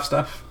 yeah, tough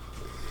stuff.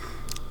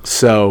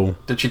 So,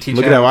 did she teach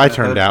look at how I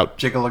turned out.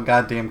 Jiggle a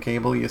goddamn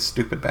cable, you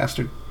stupid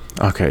bastard.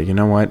 Okay, you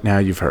know what? Now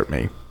you've hurt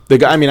me. The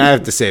guy, I mean, I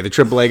have to say, the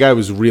AAA guy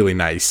was really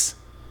nice.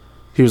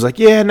 He was like,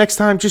 yeah, next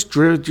time, just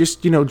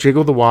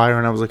jiggle the wire.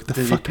 And I was like, the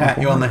fuck? Did he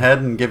pat you on the head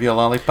and give you a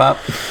lollipop?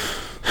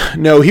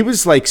 No, he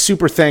was like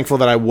super thankful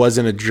that I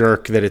wasn't a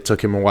jerk, that it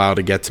took him a while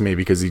to get to me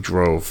because he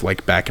drove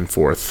like back and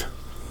forth.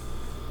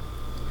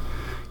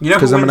 You know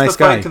who wins the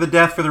fight to the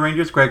death for the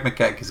Rangers? Greg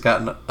McKegg. He's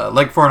got a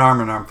leg for an arm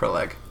and an arm for a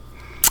leg.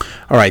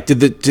 All right.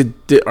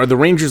 Are the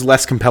Rangers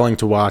less compelling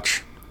to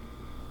watch?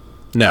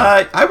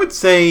 No. I would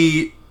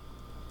say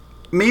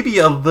maybe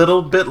a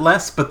little bit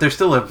less, but they're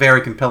still a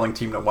very compelling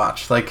team to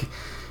watch. Like,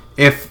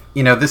 if,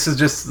 this is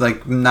just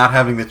like not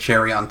having the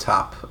cherry on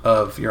top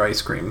of your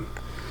ice cream.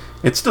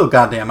 It's still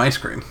goddamn ice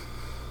cream.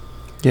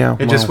 Yeah.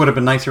 It just would have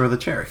been nicer with a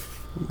cherry.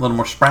 A little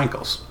more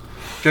sprinkles.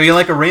 Joe, you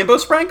like a rainbow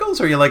sprinkles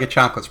or you like a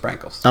chocolate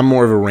sprinkles? I'm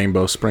more of a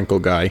rainbow sprinkle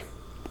guy.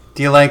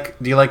 Do you like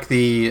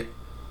the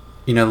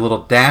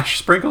little dash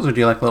sprinkles or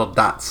do you like little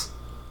dots?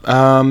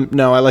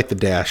 No, I like the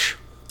dash.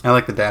 I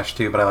like the dash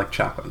too, but I like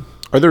chocolate.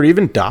 Are there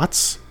even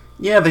dots?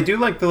 Yeah, they do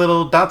like the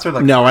little dots are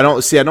like... No, I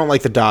don't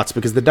like the dots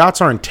because the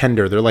dots aren't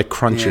tender. They're like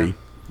crunchy. Yeah.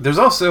 There's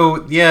also,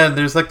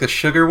 there's like the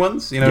sugar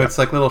ones. It's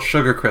like little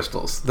sugar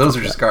crystals. Those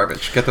are just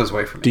garbage. Get those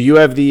away from me. Do you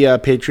have the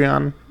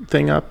Patreon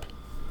thing up?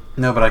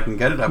 No, but I can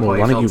get it up why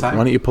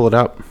don't you pull it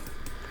up?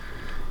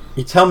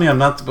 You tell me I'm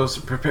not supposed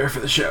to prepare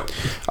for the show.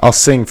 I'll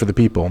sing for the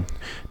people.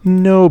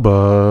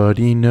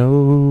 Nobody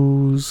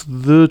knows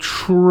the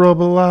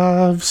trouble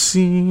I've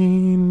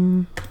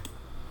seen.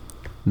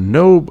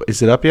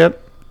 Is it up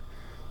yet?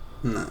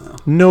 No.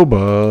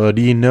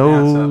 Nobody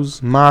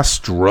knows my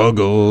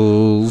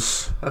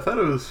struggles. I thought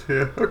it was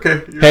here. Yeah.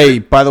 Okay. Hey,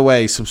 by the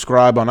way,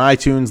 subscribe on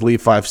iTunes,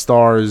 leave 5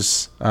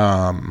 stars.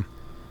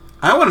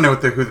 I want to know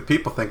who the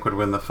people think would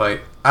win the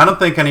fight. I don't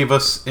think any of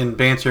us in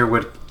banter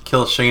would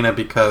kill Shayna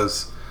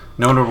because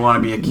no one would want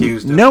to be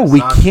accused of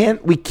misogyny.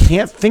 We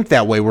can't think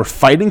that way. We're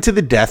fighting to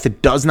the death.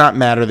 It does not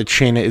matter that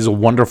Shayna is a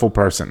wonderful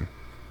person.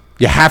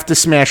 You have to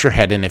smash her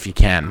head in if you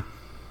can.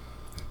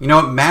 You know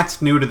what?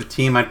 Matt's new to the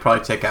team. I'd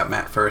probably take out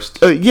Matt first.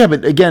 Yeah,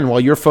 but again, while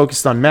you're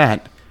focused on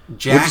Matt, we're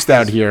just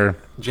out here.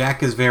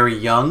 Jack is very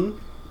young.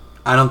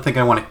 I don't think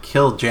I want to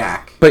kill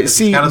Jack. But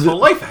see, he's got his whole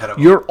life ahead of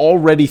him. You're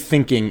already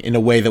thinking in a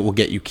way that will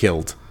get you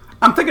killed.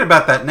 I'm thinking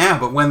about that now,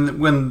 but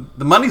when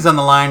the money's on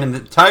the line and the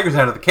tiger's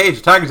out of the cage,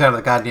 the tiger's out of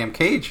the goddamn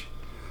cage.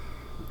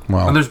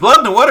 Well, when there's blood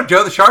in the water,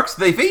 Joe, the sharks,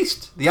 they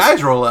feast. The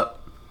eyes roll up.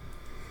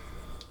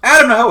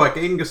 Adam Nahowak,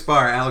 Aiden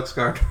Gaspar, Alex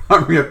Gardner,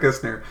 Mario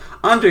Kistner,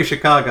 Andre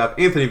Shikagov,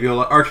 Anthony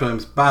Viola, Arch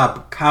Williams,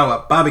 Bob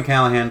Kawa, Bobby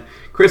Callahan,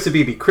 Chris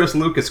Abibi, Chris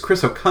Lucas,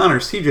 Chris O'Connor,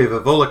 CJ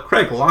Vavola,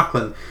 Craig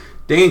Lachlan,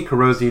 Dan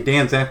Carosi,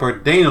 Dan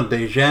Zappar, Daniel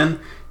Dejean,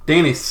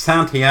 Danny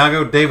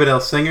Santiago, David L.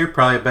 Singer,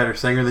 probably a better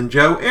singer than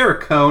Joe, Eric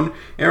Cohn,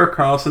 Eric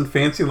Carlson,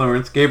 Fancy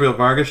Lawrence, Gabriel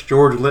Vargas,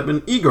 George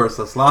Littman, Igor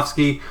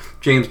Slaslovsky,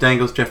 James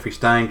Dangles, Jeffrey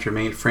Stein,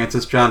 Jermaine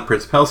Francis, John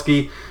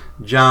Pritzpelski,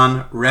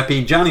 John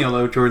Reppy, Johnny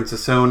Olo, Jordan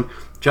Sassone,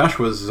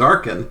 Joshua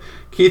Zarkin,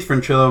 Keith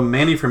Franchillo,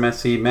 Manny from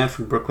SC, Matt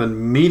from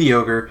Brooklyn,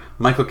 Mediocre,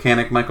 Michael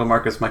Canick, Michael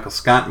Marcus, Michael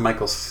Scott,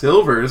 Michael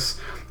Silvers,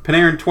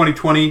 Panarin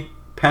 2020,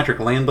 Patrick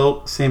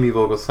Landbolt, Sammy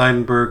Vogel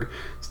Seidenberg,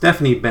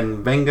 Stephanie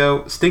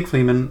Benvengo, Stink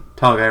Fleeman,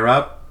 Tall Guy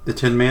Rob, The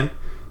Tin Man,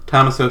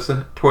 Thomas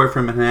Osa, Tori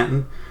from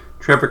Manhattan,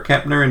 Trevor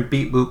Kepner, and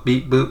Beat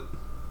Boop,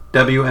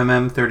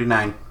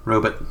 WMM39,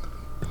 Robot.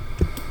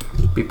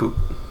 Beep Boop.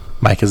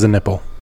 Mike is a nipple.